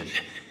deletion,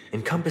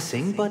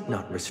 encompassing but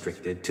not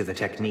restricted to the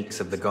techniques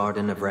of the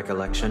Garden of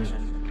Recollection?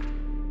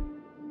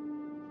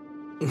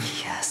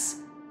 Yes.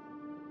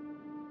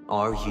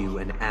 Are you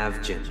an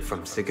Avgin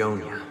from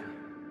Sigonia?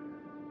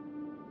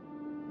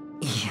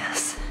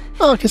 Yes.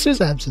 Oh, because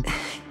he's absent.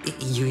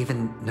 You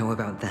even know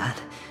about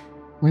that?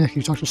 Oh, yeah, can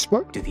you talk to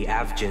Spark? Do the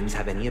Avgins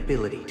have any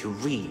ability to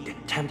read,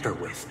 tamper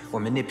with,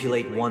 or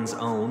manipulate one's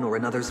own or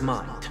another's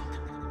mind?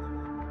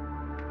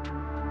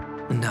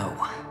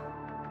 No.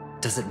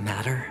 Does it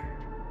matter?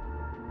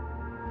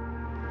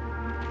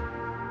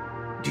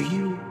 Do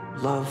you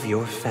love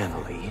your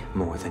family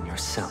more than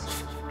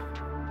yourself?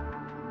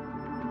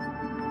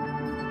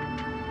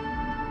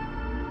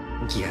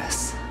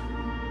 Yes.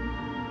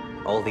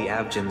 All the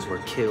Avgins were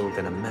killed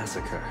in a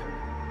massacre.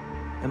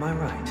 Am I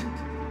right?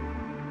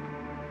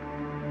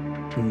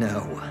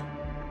 No.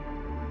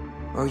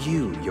 Are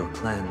you your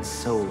clan's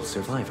sole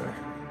survivor?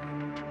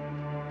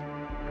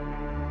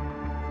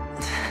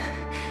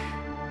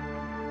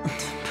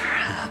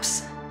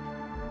 Perhaps.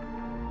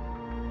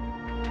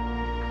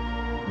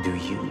 Do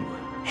you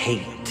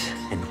hate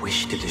and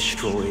wish to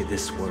destroy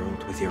this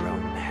world with your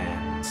own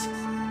hands?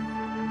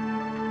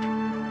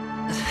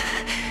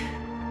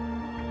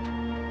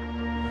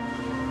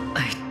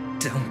 I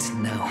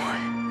don't know.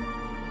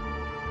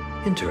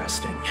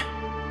 Interesting.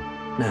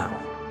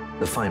 Now,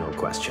 the final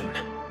question.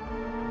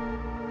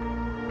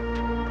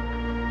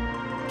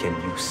 Can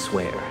you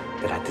swear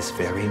that at this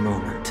very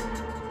moment,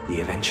 the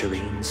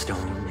Aventurine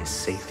stone is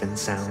safe and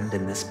sound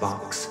in this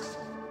box?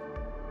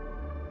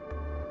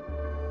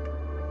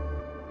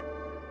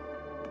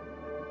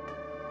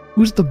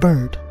 Who's the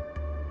bird?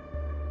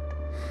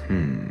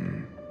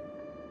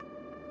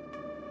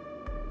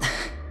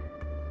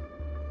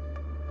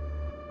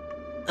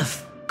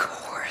 Of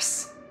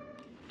course.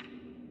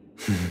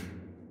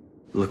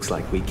 Looks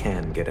like we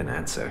can get an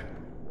answer.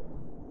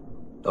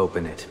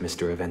 Open it,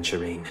 Mr.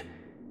 Aventurine.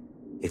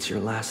 It's your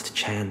last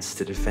chance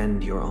to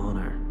defend your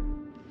honor.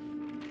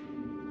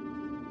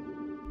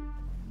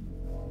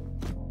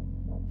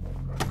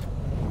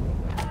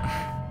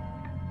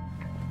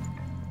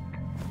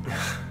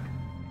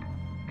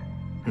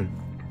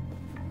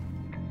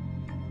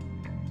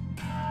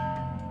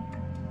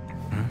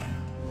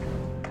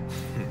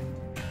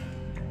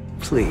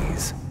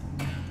 Please.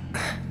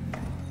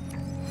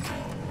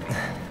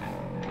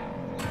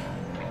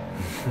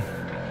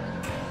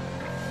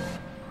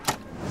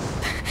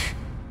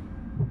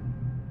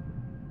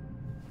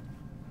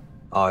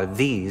 Are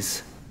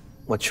these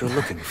what you're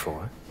looking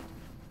for?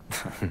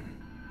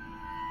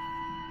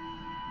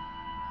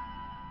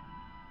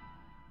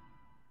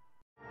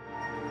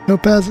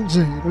 Topaz and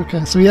Jade.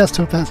 Okay, so he has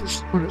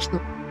Topaz's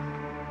cornerstone.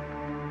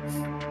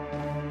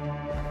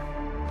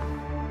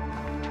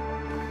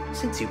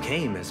 Since you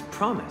came as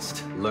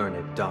promised,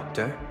 learned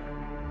doctor,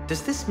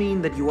 does this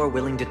mean that you are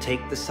willing to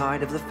take the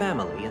side of the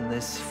family in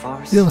this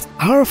farce? Deal with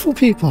powerful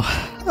people.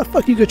 How the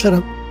fuck you could try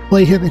to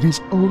play him in his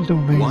own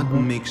domain? What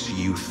bro? makes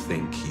you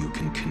think you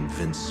can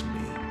convince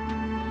me?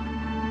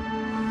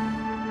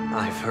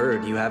 I've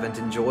heard you haven't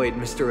enjoyed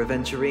Mr.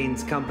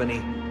 Aventurine's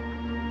company.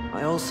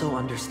 I also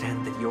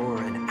understand that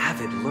you're an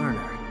avid learner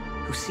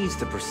who sees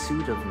the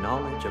pursuit of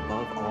knowledge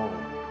above all.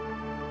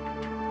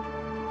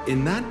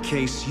 In that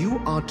case,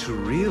 you ought to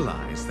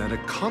realize that a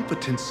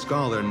competent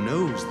scholar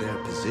knows their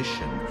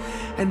position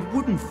and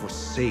wouldn't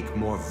forsake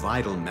more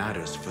vital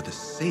matters for the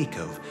sake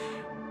of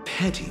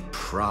petty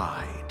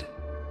pride.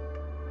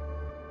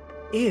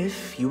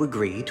 If you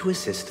agree to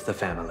assist the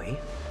family,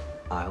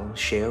 I'll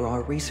share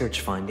our research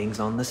findings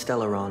on the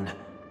𝐙𝐿𝐴𝐴ron.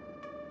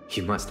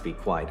 You must be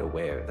quite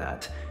aware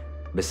that,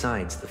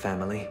 besides the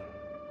family,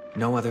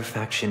 no other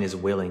faction is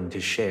willing to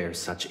share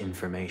such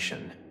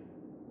information.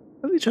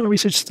 What are you trying to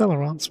research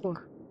𝐙𝐿𝐴𝐴rons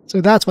for? So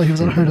that's why he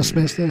was on Herda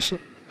Space Station.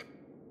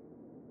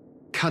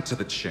 Cut to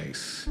the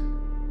chase.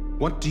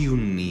 What do you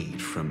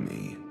need from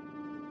me?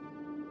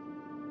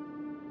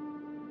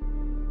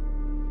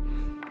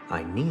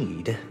 I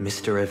need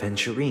Mr.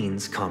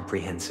 Aventurine's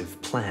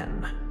comprehensive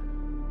plan.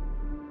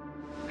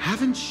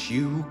 Haven't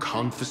you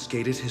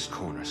confiscated his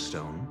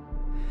cornerstone?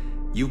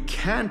 You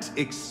can't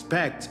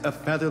expect a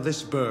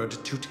featherless bird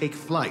to take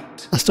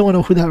flight. I still want to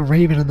know who that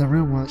raven in the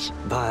room was.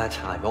 But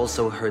I've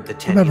also heard the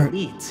 10 Remember,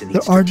 elites in the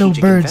there are no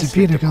strategic birds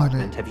in investment Penacony,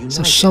 department have united,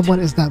 so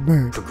someone is that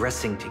bird.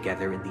 progressing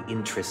together in the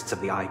interests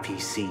of the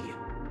IPC.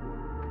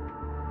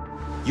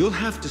 You'll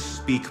have to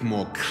speak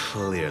more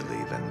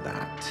clearly than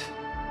that.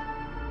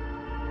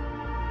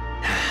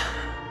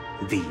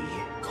 The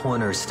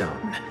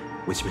cornerstone,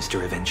 which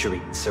Mr.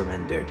 Adventerine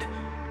surrendered.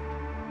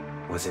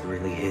 Was it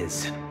really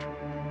his?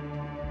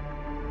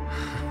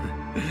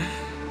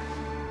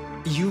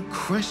 You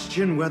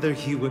question whether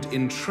he would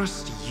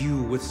entrust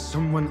you with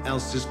someone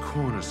else's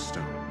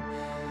cornerstone.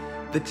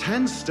 The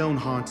 10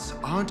 Stonehearts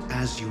aren't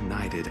as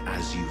united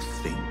as you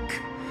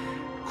think.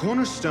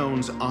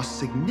 Cornerstones are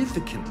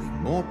significantly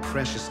more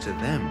precious to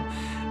them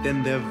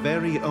than their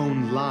very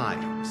own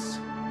lives.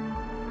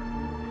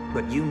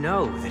 But you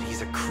know that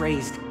he's a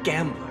crazed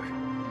gambler.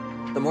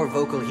 The more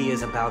vocal he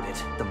is about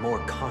it, the more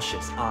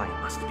cautious I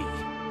must be.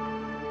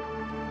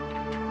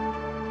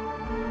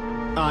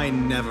 I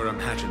never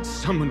imagined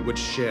someone would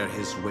share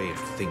his way of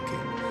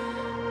thinking.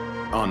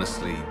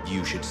 Honestly,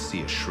 you should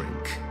see a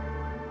shrink.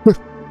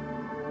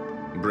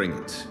 Bring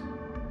it.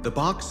 The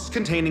box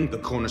containing the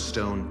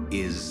cornerstone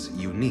is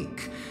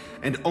unique,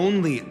 and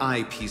only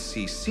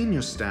IPC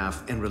senior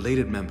staff and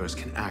related members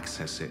can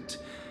access it.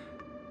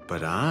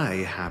 But I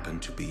happen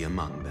to be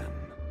among them.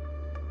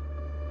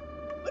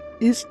 What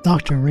is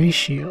Dr.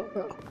 Ratio,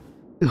 though?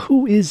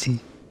 Who is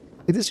he?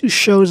 Is this who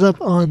shows up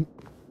on...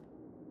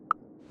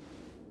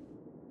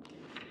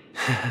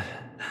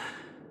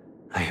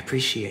 I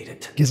appreciate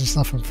it. Gives him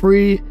stuff for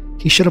free.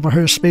 He showed up on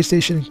her space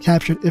station and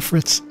captured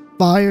Ifrit's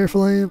fire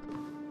flame.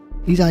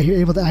 He's out here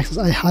able to access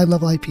a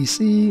high-level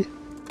IPC.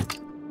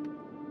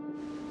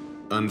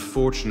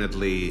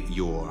 Unfortunately,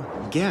 your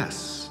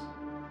guess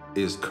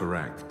is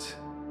correct.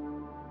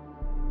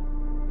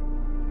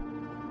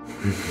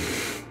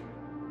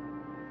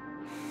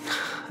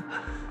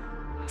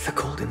 The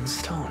golden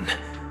stone.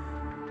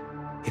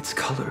 Its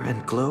color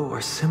and glow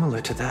are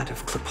similar to that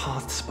of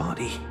𝐒𝐿𝐴th's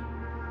body.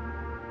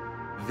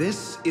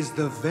 This is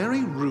the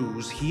very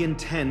ruse he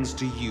intends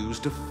to use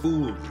to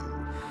fool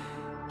you.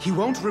 He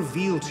won't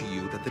reveal to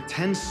you that the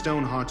 10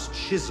 Stonehearts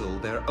chisel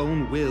their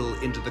own will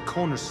into the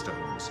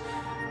cornerstones,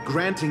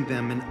 granting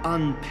them an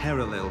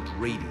unparalleled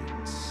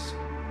radiance.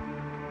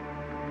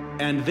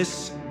 And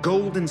this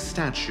golden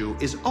statue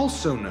is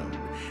also known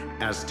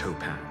as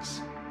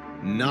Topaz,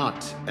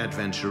 not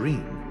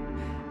Adventurine,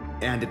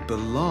 and it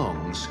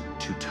belongs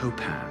to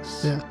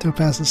Topaz. Yeah,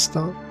 Topaz's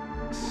stone.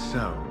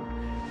 So,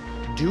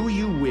 do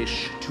you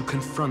wish to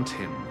confront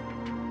him?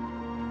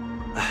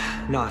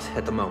 Not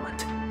at the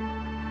moment.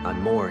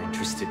 I'm more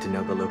interested to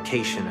know the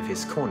location of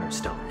his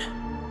cornerstone.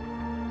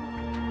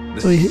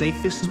 The So he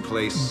safest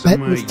place bet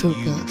somewhere with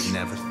Topaz. you'd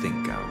never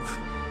think of.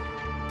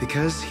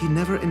 Because he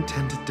never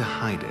intended to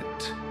hide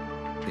it.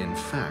 In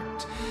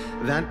fact,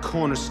 that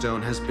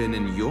cornerstone has been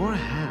in your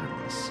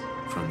hands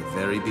from the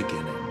very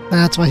beginning.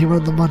 That's why he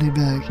wanted the money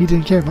back. He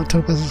didn't care about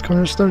Topaz's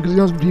cornerstone because he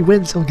knows if he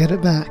wins, he'll get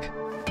it back.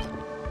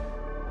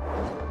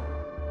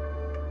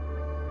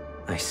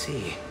 I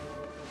see.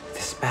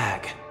 This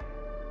bag.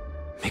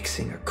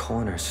 Mixing a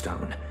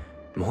cornerstone,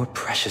 more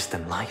precious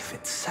than life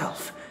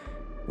itself,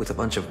 with a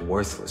bunch of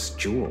worthless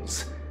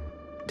jewels,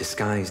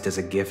 disguised as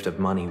a gift of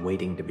money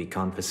waiting to be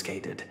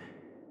confiscated,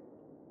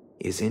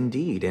 is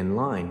indeed in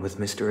line with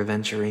Mr.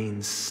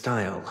 Adventurine's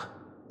style.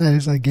 That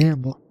is a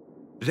gamble.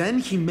 Then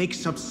he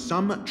makes up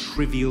some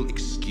trivial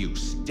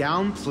excuse,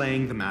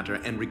 downplaying the matter,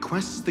 and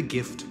requests the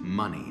gift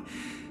money.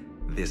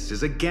 This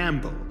is a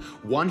gamble,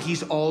 one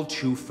he's all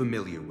too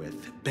familiar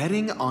with,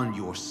 betting on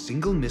your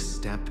single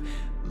misstep,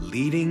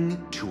 leading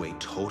to a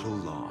total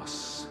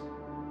loss.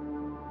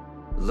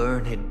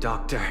 Learned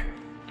doctor,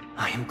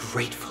 I am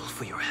grateful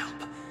for your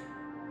help.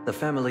 The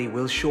family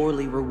will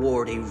surely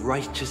reward a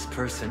righteous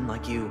person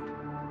like you.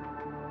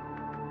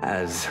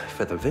 As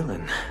for the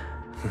villain,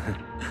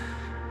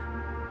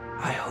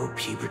 I hope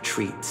he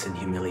retreats in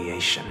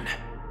humiliation.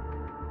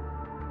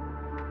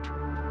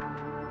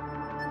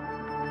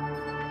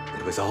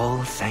 It was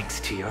all thanks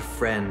to your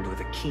friend with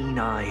a keen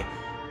eye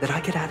that I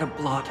could add a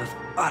blot of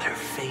utter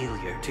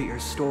failure to your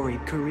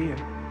storied career.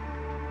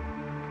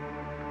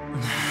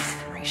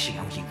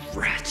 Ratio, you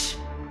wretch.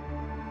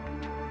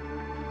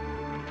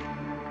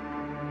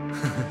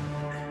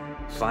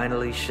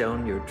 Finally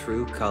shown your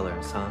true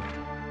colors, huh?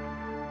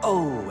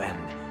 Oh,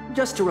 and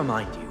just to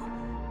remind you,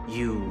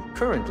 you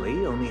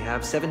currently only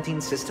have 17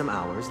 system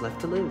hours left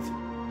to live.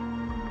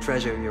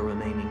 Treasure your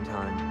remaining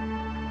time,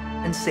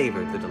 and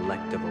savor the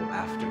delectable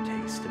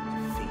aftertaste of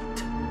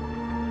defeat.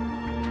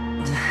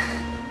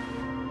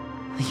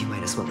 You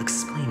might as well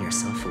explain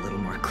yourself a little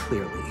more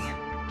clearly.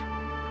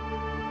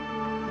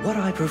 What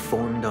I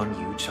performed on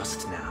you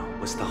just now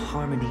was the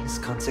Harmony's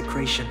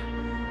consecration.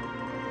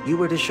 You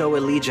were to show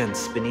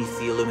allegiance beneath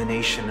the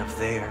illumination of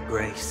their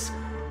grace.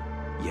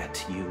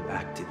 Yet you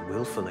acted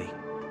willfully,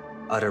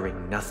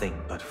 uttering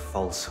nothing but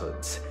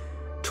falsehoods,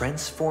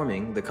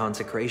 transforming the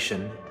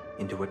consecration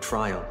into a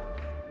trial.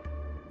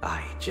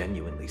 I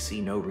genuinely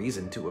see no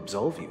reason to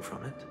absolve you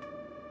from it.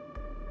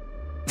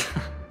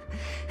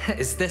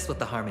 Is this what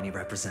the harmony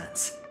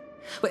represents?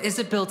 But is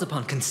it built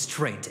upon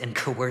constraint and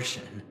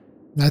coercion?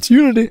 That's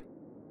unity.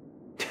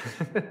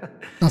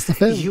 That's the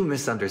thing. You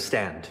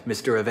misunderstand,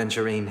 Mr.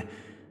 Adventurine.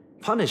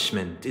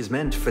 Punishment is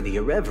meant for the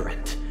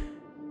irreverent.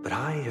 But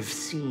I have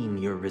seen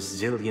your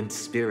resilient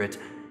spirit,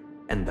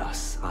 and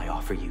thus I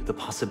offer you the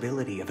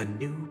possibility of a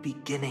new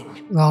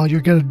beginning. Oh,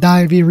 you're gonna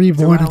die and be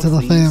reborn into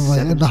the family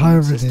and the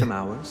harmony. System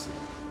hours,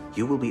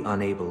 you will be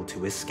unable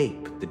to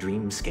escape the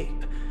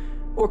dreamscape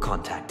or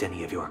contact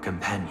any of your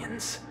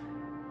companions.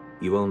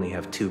 You only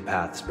have 2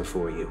 paths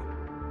before you,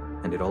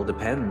 and it all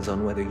depends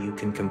on whether you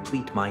can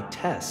complete my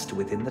test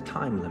within the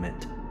time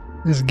limit.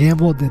 This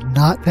gamble did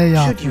not pay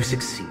off. Should you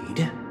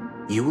succeed,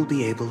 you will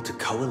be able to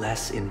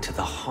coalesce into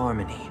the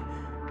harmony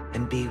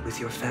and be with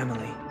your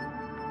family.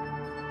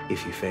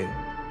 If you fail,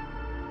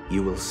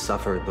 you will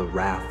suffer the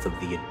wrath of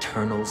the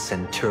eternal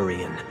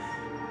centurion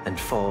and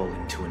fall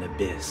into an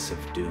abyss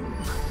of doom.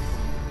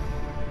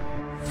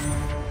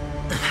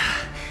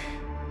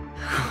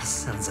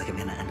 Sounds like I'm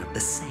gonna end up the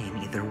same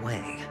either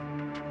way.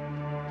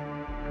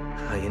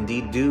 I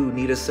indeed do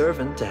need a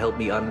servant to help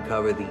me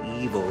uncover the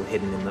evil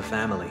hidden in the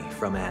family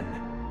from an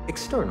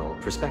external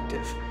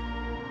perspective.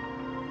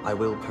 I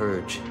will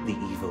purge the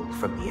evil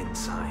from the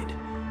inside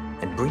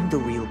and bring the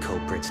real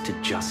culprits to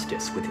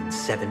justice within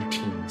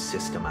 17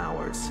 system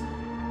hours.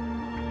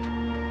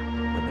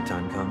 When the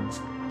time comes,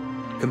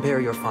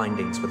 compare your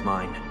findings with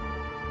mine.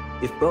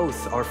 If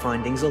both our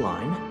findings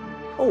align,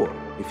 or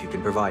if you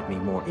can provide me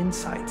more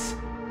insights,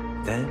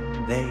 then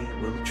they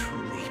will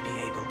truly be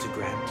able to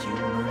grant you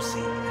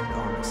mercy and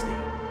honesty.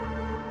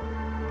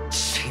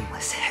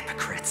 Shameless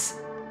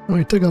hypocrites. Oh,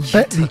 he took a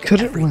bet and he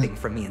couldn't everything win.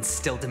 from me and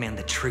still demand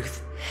the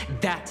truth?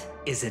 That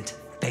isn't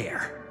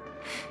fair.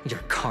 Your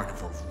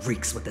carnival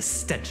reeks with the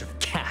stench of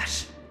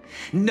cash.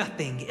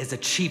 Nothing is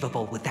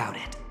achievable without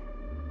it.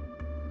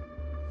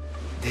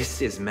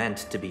 This is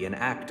meant to be an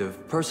act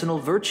of personal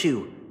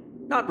virtue,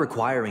 not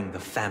requiring the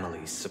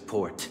family's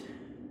support.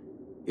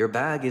 Your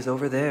bag is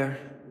over there.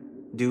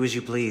 Do as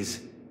you please.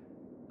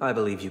 I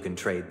believe you can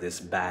trade this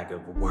bag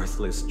of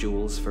worthless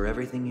jewels for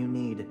everything you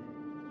need.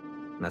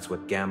 That's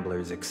what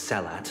gamblers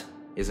excel at,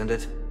 isn't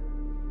it?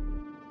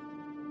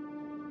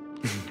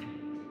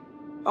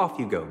 Off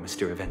you go,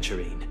 Mr.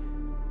 Adventurine.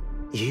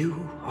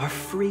 You are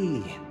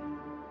free.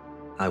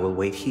 I will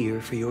wait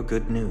here for your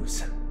good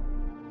news.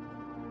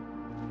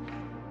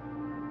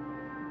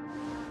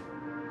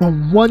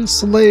 From one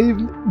slave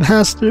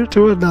master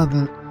to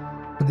another.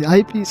 And the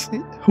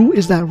IPC? Who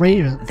is that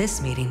Raven?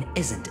 This meeting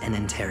isn't an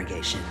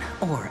interrogation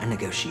or a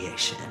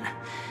negotiation.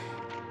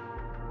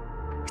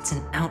 It's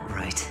an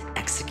outright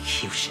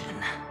execution.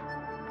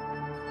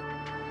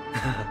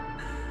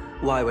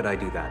 Why would I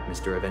do that,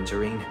 Mr.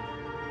 Adventurine?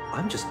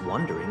 I'm just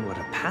wondering what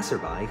a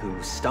passerby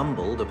who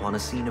stumbled upon a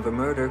scene of a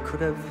murder could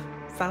have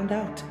found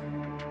out.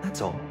 That's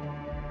all.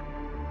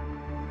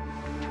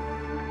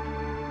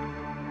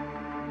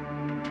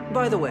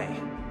 By the way,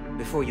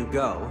 before you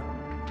go,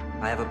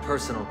 I have a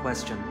personal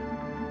question.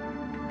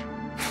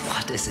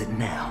 What is it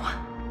now?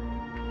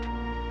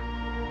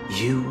 Do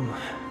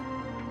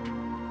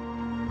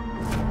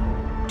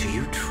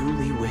you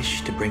truly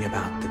wish to bring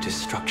about the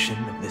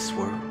destruction of this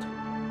world?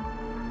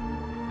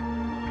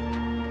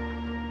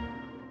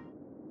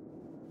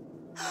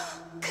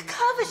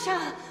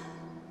 𝐿𝐿𝐿𝐿𝐿,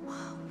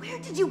 where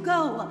did you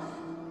go?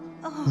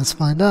 Oh, Let's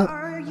find out.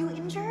 Are you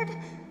injured?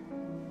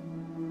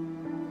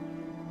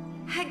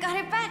 I got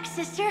it back,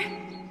 sister.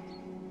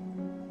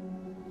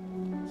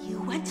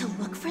 You went to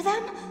look for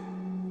them?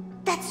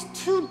 That's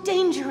too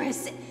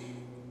dangerous.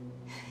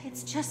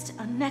 It's just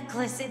a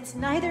necklace. It's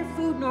neither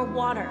food nor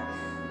water.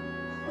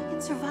 We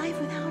can survive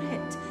without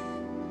it.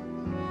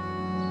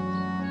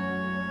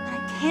 But I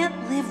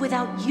can't live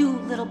without you,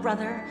 little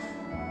brother.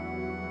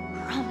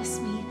 Promise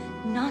me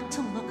not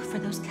to look for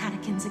those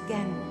catechins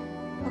again,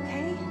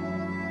 okay?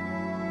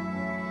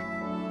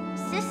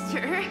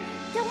 Sister,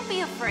 don't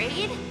be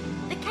afraid.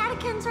 The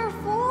catechins are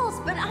fools,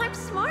 but I'm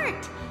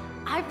smart.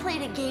 I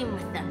played a game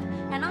with them,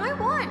 and I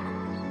won.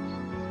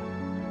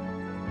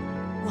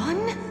 Won?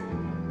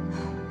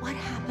 What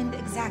happened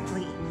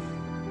exactly?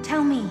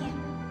 Tell me.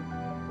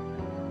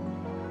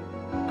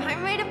 I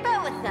made a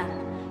bet with them.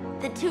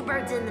 The 2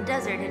 birds in the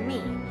desert and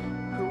me.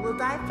 Who will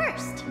die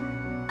first?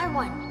 I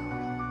won.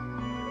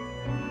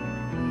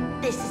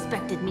 They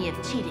suspected me of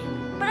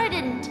cheating, but I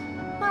didn't.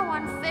 I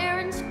won fair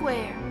and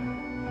square.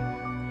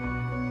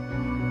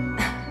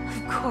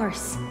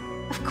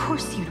 Of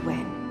course you'd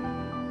win.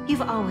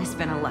 You've always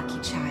been a lucky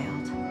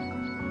child.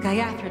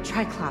 𝐿𝐿𝐿𝐿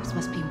Triclops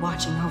must be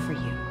watching over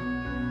you.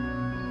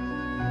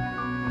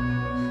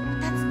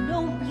 But that's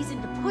no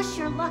reason to push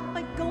your luck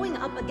by going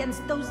up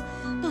against those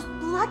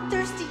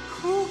bloodthirsty,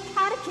 cruel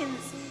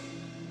catechins.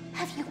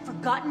 Have you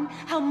forgotten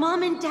how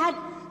Mom and Dad...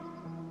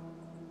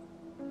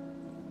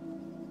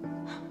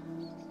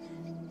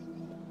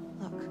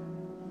 Look,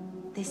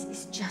 this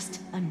is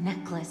just a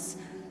necklace.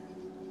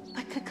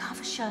 But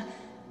𝐿𝐿𝐿𝐿,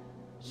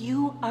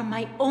 you are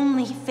my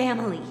only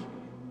family.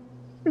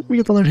 We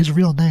get to learn his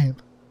real name.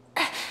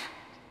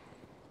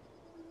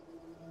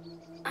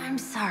 I'm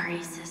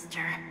sorry,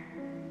 sister.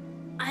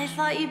 I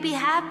thought you'd be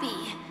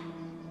happy.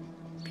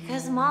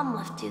 Because Mom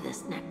left you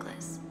this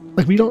necklace.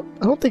 Like, I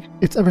don't think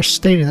it's ever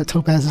stated that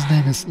Topaz's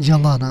name is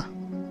Yelena.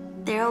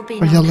 There'll be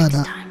Or no Yelena.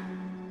 next time.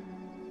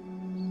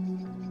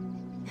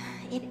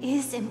 It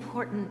is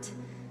important.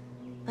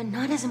 But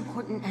not as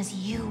important as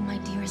you, my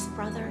dearest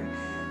brother.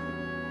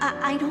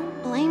 I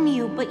don't blame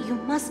you, but you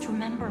must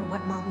remember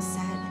what Mom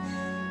said.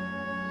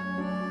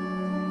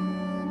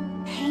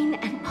 Pain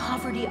and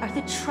poverty are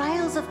the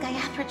trials of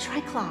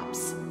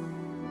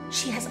𝐿𝐼𝐻𝐿𝐼.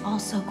 She has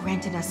also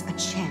granted us a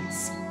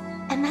chance.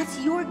 And that's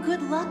your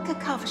good luck,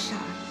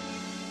 𝐂𝐿𝐼𝐻𝐿𝐼.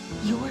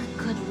 Your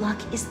good luck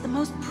is the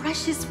most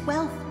precious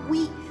wealth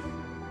we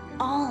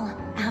all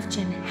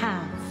Avgin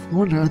have. I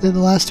wonder, are they the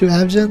last two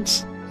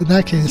Avgins? In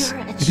that case,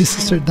 if his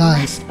sister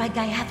dies,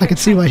 I can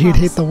see why he'd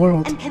hate the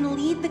world. And can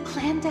lead the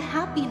clan to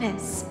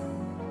happiness.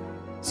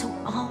 So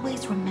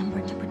always remember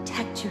to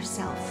protect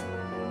yourself.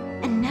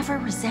 And never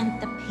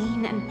resent the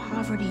pain and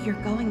poverty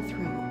you're going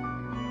through.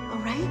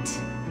 Alright?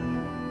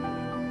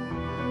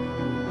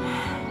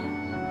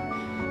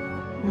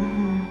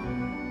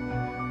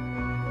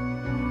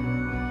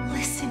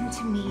 Listen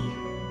to me.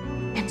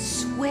 And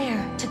swear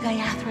to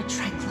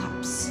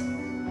𝐿𝐼𝐻𝐿𝐼.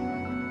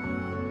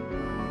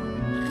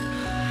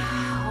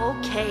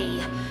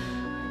 Okay.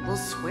 We'll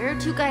swear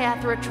to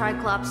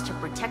𝐿𝐼𝐻𝐿𝐼 to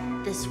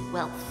protect this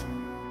wealth.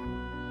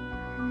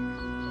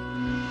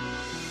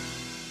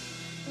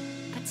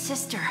 But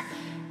sister,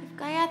 if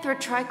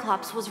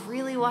𝐿𝐼𝐻𝐿𝐼 was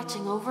really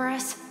watching over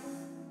us,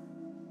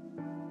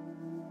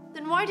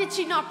 then why did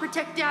she not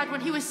protect Dad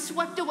when he was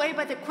swept away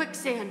by the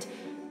quicksand?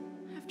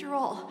 After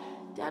all,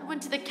 Dad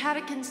went to the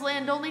Catechins'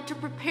 land only to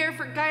prepare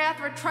for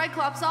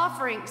𝐿𝐼𝐻𝐿𝐼's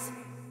offerings.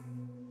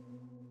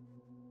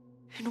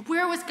 And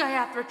where was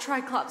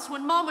𝐿𝐼𝐻𝐿𝐼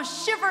when Mom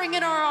was shivering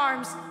in our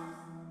arms?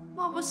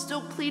 Mom was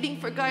still pleading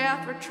for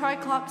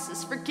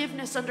𝐿𝐼𝐻𝐿𝐼's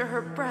forgiveness under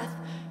her breath,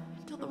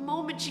 until the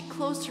moment she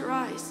closed her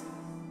eyes.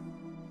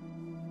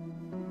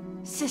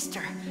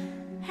 Sister,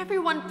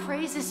 everyone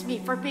praises me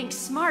for being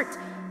smart,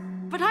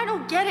 but I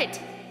don't get it.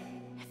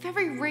 If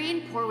every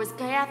rain pour was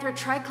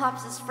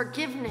𝐿𝐼𝐻𝐿𝐼's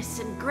forgiveness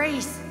and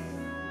grace,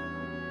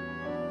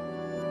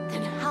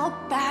 then how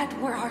bad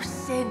were our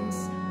sins?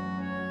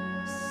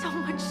 So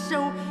much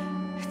so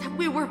that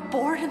we were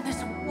born in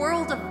this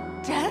world of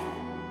death?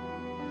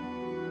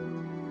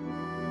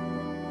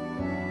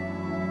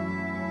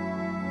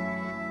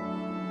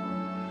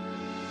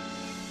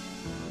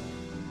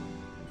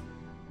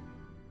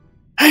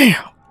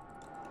 Damn!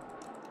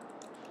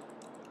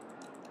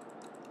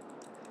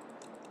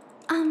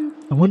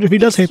 I wonder if he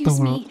does hate the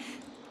world.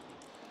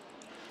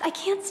 I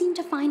can't seem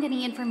to find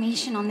any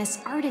information on this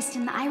artist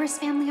in the Iris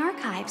family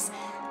archives.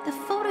 The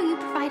photo you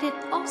provided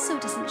also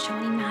doesn't show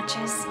any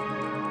matches.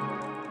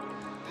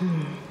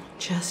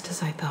 Just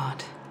as I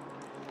thought.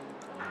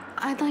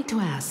 I'd like to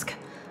ask,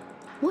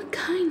 what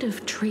kind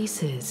of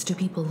traces do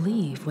people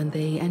leave when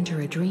they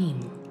enter a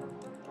dream?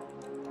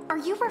 Are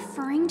you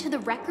referring to the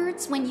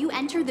records when you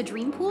enter the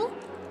dream pool?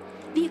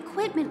 The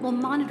equipment will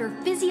monitor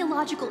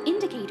physiological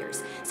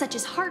indicators such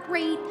as heart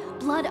rate,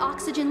 blood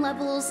oxygen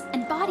levels,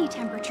 and body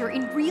temperature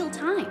in real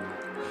time.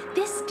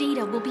 This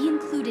data will be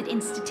included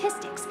in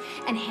statistics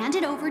and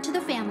handed over to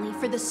the family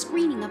for the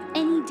screening of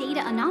any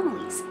data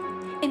anomalies.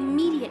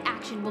 Immediate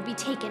action will be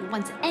taken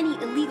once any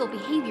illegal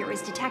behavior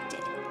is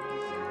detected.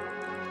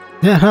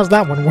 Yeah, how's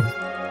that one work?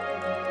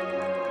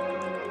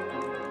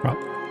 Bro,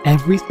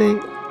 everything?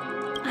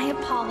 I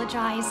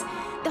apologize.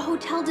 The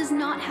hotel does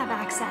not have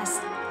access.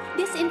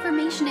 This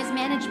information is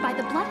managed by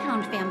the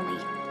Bloodhound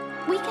family.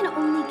 We can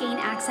only gain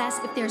access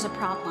if there's a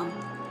problem.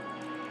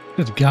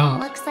 Good God.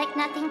 Looks like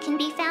nothing can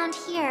be found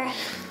here.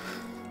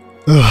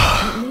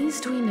 At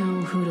least we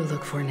know who to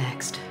look for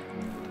next.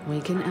 We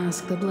can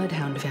ask the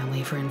Bloodhound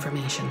family for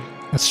information.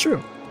 That's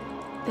true.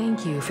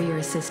 Thank you for your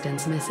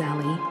assistance, Miss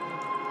Allie.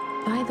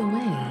 By the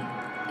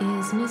way,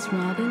 is Miss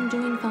Robin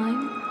doing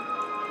fine?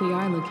 We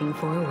are looking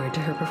forward to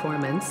her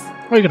performance.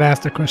 Why are you gonna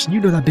ask that question? You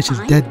know that bitch is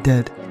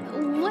dead.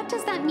 What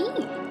does that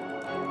mean?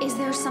 Is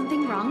there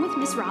something wrong with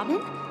Miss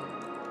Robin?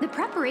 The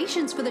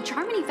preparations for the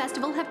Charmony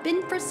Festival have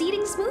been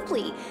proceeding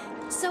smoothly,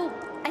 so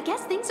I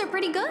guess things are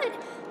pretty good.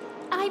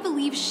 I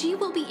believe she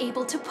will be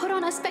able to put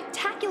on a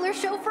spectacular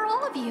show for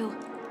all of you.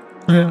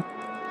 Yeah.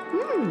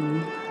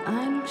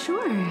 I'm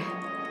sure.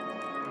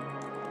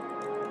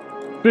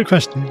 Good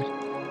question.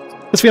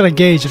 Let's get a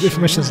gauge if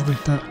information is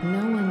leaked out. No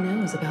one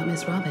knows about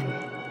Miss Robin.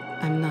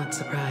 I'm not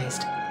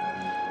surprised.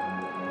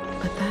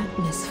 But that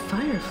Miss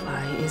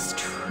Firefly is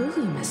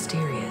truly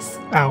mysterious.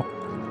 Ow.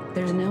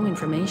 There's no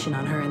information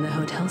on her in the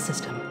hotel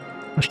system.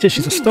 Oh shit,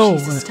 she's a stowaway.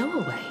 She's a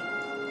stowaway.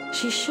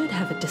 She should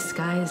have a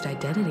disguised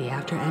identity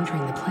after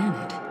entering the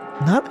planet.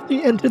 Not that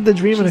he entered the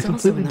dream in a She's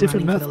also completely in the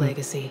different running for method. the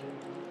legacy.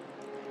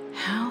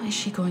 How is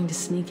she going to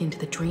sneak into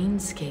the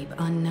dreamscape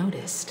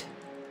unnoticed?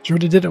 She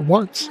already did it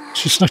once.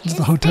 She snuck into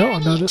the hotel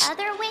unnoticed. Is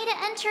there any other way to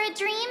enter a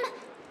dream?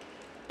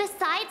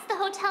 Besides the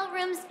hotel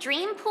room's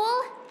dream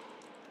pool?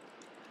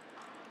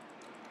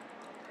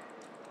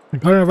 The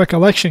Guardian of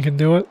Recollection can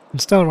do it,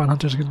 and Stellarron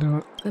Hunters can do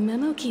it. The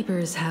Memo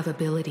Keepers have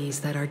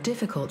abilities that are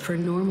difficult for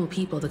normal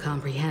people to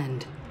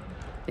comprehend.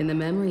 In the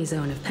memory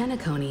zone of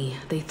Penacony,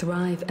 they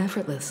thrive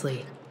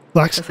effortlessly.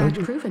 Black A fact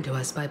proven to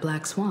us by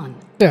Black Swan.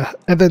 Yeah,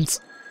 and then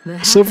The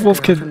Silverwolf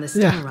hacker from can, the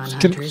yeah, Stellarron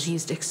can, Hunters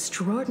used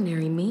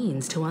extraordinary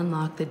means to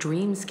unlock the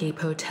Dreamscape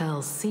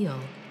Hotel's seal.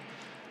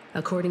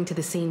 According to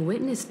the scene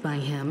witnessed by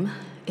him,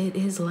 it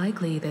is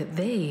likely that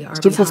they are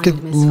Silverwolf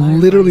behind Miss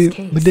can literally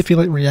Firefly's case.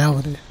 manipulate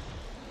reality.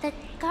 The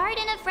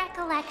Garden of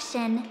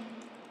Recollection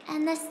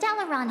and the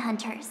Stellarron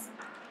Hunters.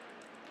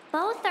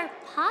 Both are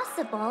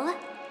possible,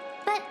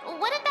 but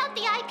what about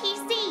the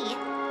IPC?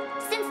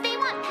 Since they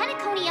want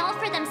Penacony all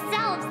for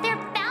themselves, they're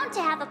bound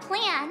to have a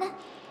plan.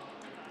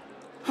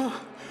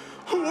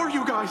 Who are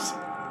you guys?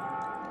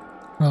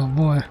 Oh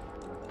boy.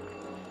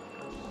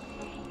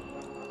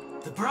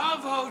 The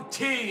Bravo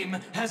team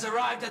has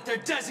arrived at their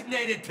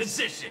designated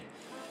position,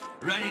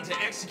 ready to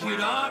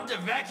execute armed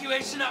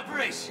evacuation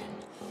operation.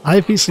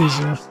 IPC's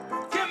here.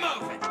 Get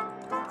moving!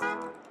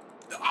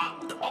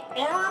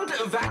 Armed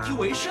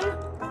evacuation?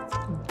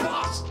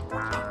 Boss,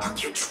 are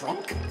you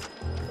drunk?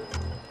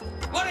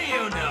 What do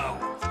you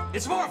know?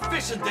 It's more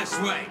efficient this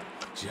way.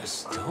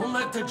 Just don't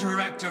let the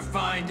director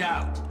find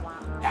out.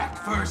 Act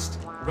first,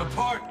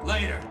 report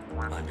later.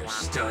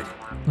 Understood?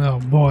 Oh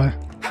boy.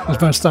 I was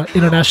about to start an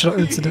international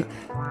incident.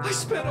 I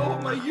spent all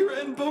my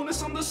year-end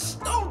bonus on the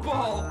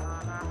snowball.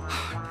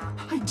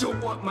 I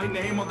don't want my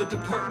name on the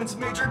department's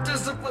major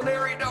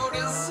disciplinary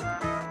notice.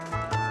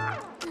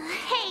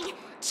 Hey,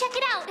 check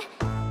it out.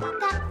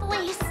 That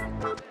voice.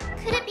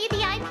 Could it be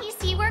the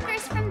IPC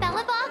workers from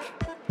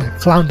Belobog?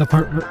 Clown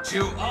department.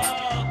 To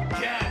all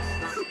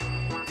guests,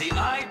 the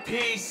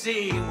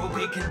IPC will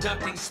be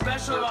conducting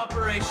special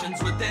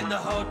operations within the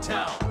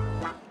hotel.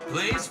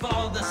 Please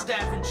follow the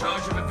staff in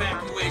charge of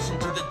evacuation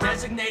to the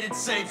designated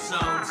safe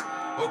zones,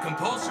 or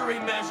compulsory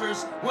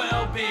measures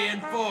will be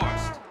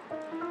enforced.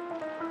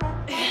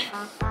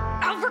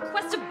 I'll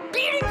request a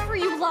beating for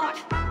you lot!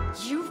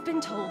 You've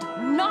been told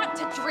not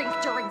to drink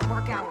during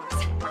work hours.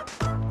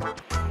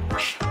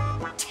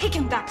 Take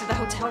him back to the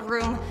hotel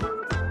room.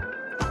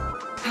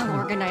 I'll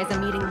organize a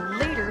meeting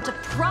later to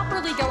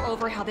properly go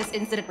over how this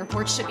incident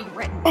report should be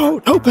written. Oh,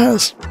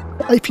 Topaz!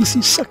 The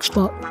IPC sex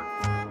spot.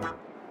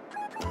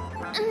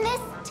 Miss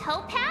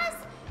Topaz?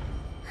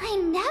 I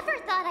never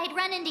thought I'd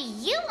run into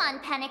you on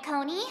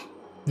Penacony.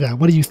 Yeah,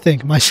 what do you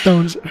think? My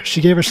stones, she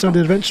gave her stone to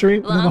Adventurine,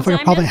 and the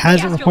motherfucker probably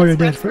hasn't reported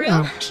dead for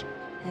hours.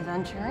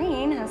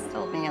 Aventurine has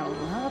told me a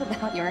lot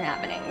about your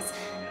happenings.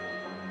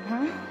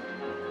 Huh?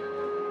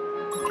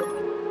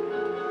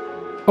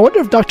 I wonder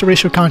if Dr.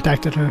 Ratio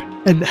contacted her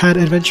and had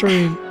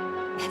Adventurine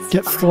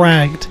get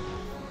fragged.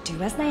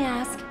 Do as they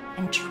ask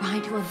and try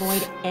to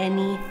avoid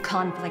any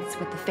conflicts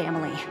with the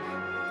family.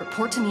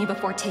 Report to me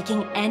before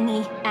taking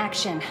any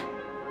action.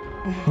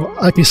 Well,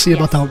 IPC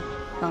about to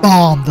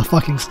bomb the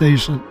fucking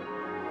station.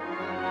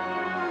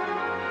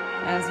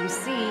 As you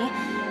see,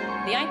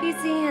 the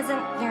IPC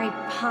isn't very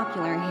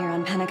popular here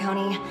on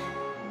Penacony.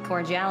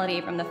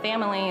 Cordiality from the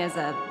family is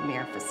a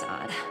mere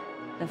facade.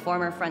 The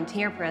former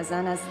frontier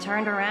prison has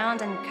turned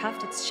around and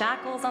cuffed its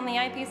shackles on the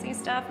IPC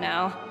staff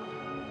now.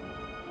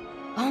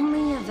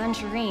 Only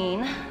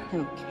Aventurine,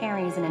 who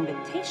carries an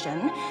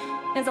invitation,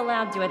 is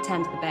allowed to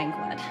attend the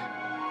banquet.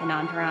 An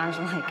entourage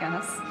like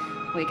us,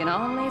 we can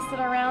only sit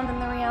around in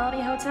the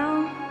reality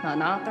hotel,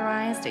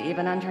 unauthorized to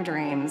even enter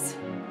dreams.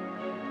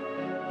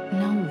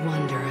 No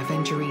wonder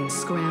Aventurine's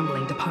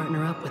scrambling to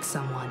partner up with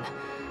someone.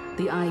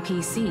 The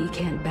IPC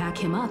can't back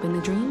him up in the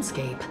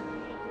dreamscape.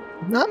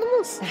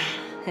 Anonymous?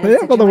 His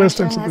Yeah, well, the West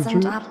situation End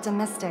isn't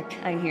optimistic,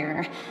 I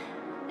hear.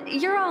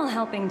 You're all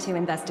helping to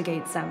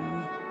investigate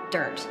some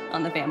dirt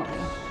on the family,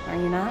 are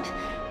you not?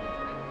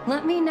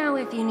 Let me know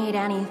if you need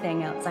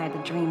anything outside the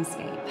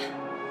dreamscape.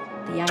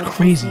 The IPC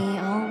crazy.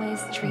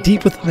 always treats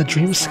Deep within the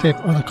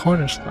dreamscape are the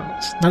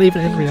cornerstones, not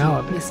even in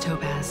reality. Miss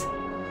Topaz,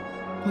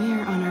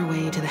 we're on our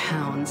way to the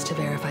Hounds to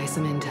verify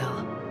some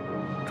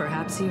intel.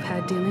 Perhaps you've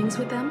had dealings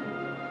with them?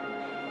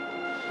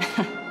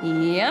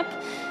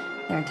 Yep,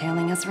 they're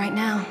tailing us right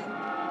now.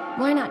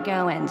 Why not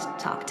go and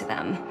talk to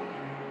them?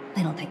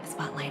 It'll take the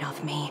spotlight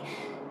off me.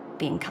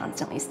 Being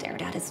constantly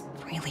stared at is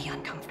really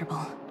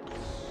uncomfortable.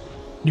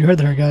 You heard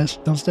her, guys.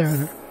 Don't stare at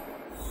her.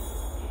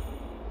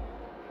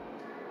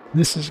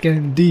 This is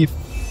getting deep.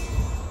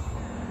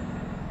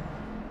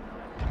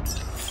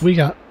 We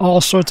got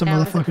all sorts of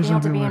motherfuckers How does it feel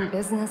to be everywhere. in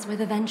business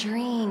with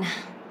Aventurine?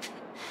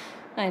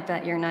 I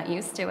bet you're not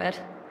used to it.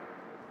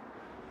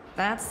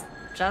 That's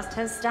just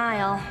his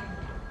style.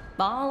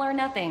 All or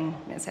nothing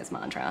is his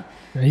mantra.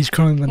 Yeah, he's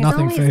calling the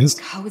nothing He's always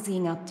phase.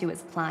 cozying up to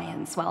his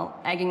clients while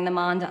egging them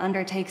on to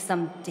undertake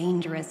some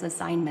dangerous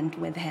assignment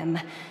with him.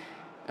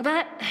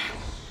 But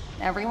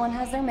everyone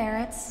has their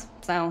merits,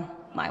 so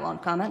I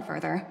won't comment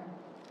further.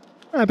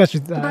 I bet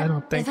you I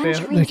don't think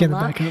they can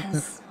Luck back up.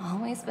 has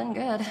always been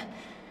good.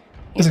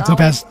 Is He's it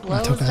Topaz? always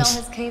Not closed Topaz.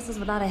 all his cases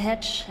without a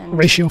hitch, and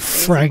Ratio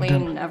fragged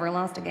basically him. never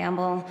lost a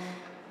gamble.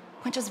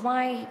 Which is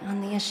why, on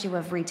the issue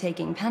of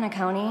retaking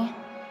Penacony,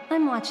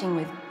 I'm watching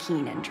with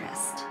keen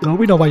interest. Oh,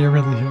 we know why you're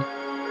really here.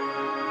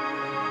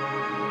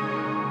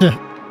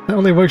 Yeah, that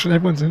only works when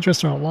everyone's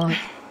interests are aligned.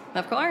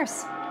 Of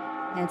course.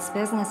 It's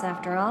business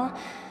after all.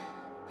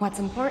 What's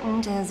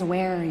important is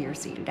where you're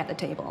seated at the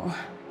table.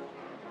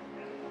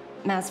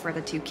 As for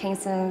the 2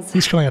 cases...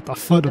 He's going at the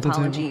foot of the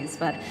table. Apologies,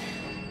 but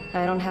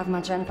I don't have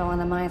much info on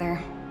them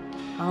either.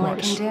 All I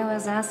can do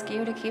is ask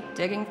you to keep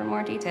digging for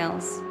more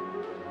details.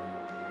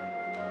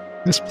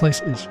 This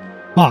place is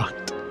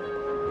fucked.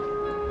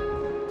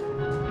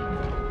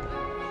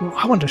 Well,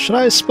 I wonder, should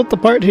I split the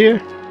part here?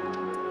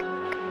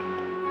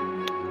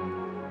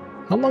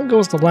 How long ago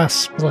was the last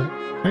split?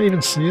 Can I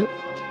even see it?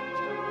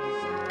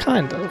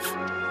 Kind of.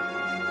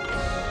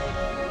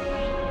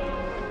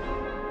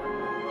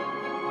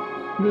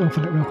 Let me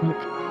open it real quick.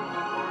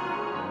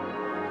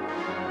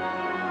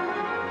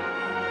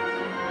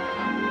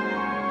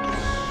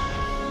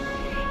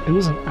 It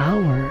was an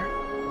hour.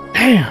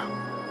 Damn!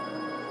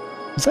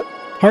 Is that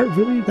part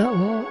really that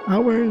long?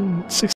 Hour and 6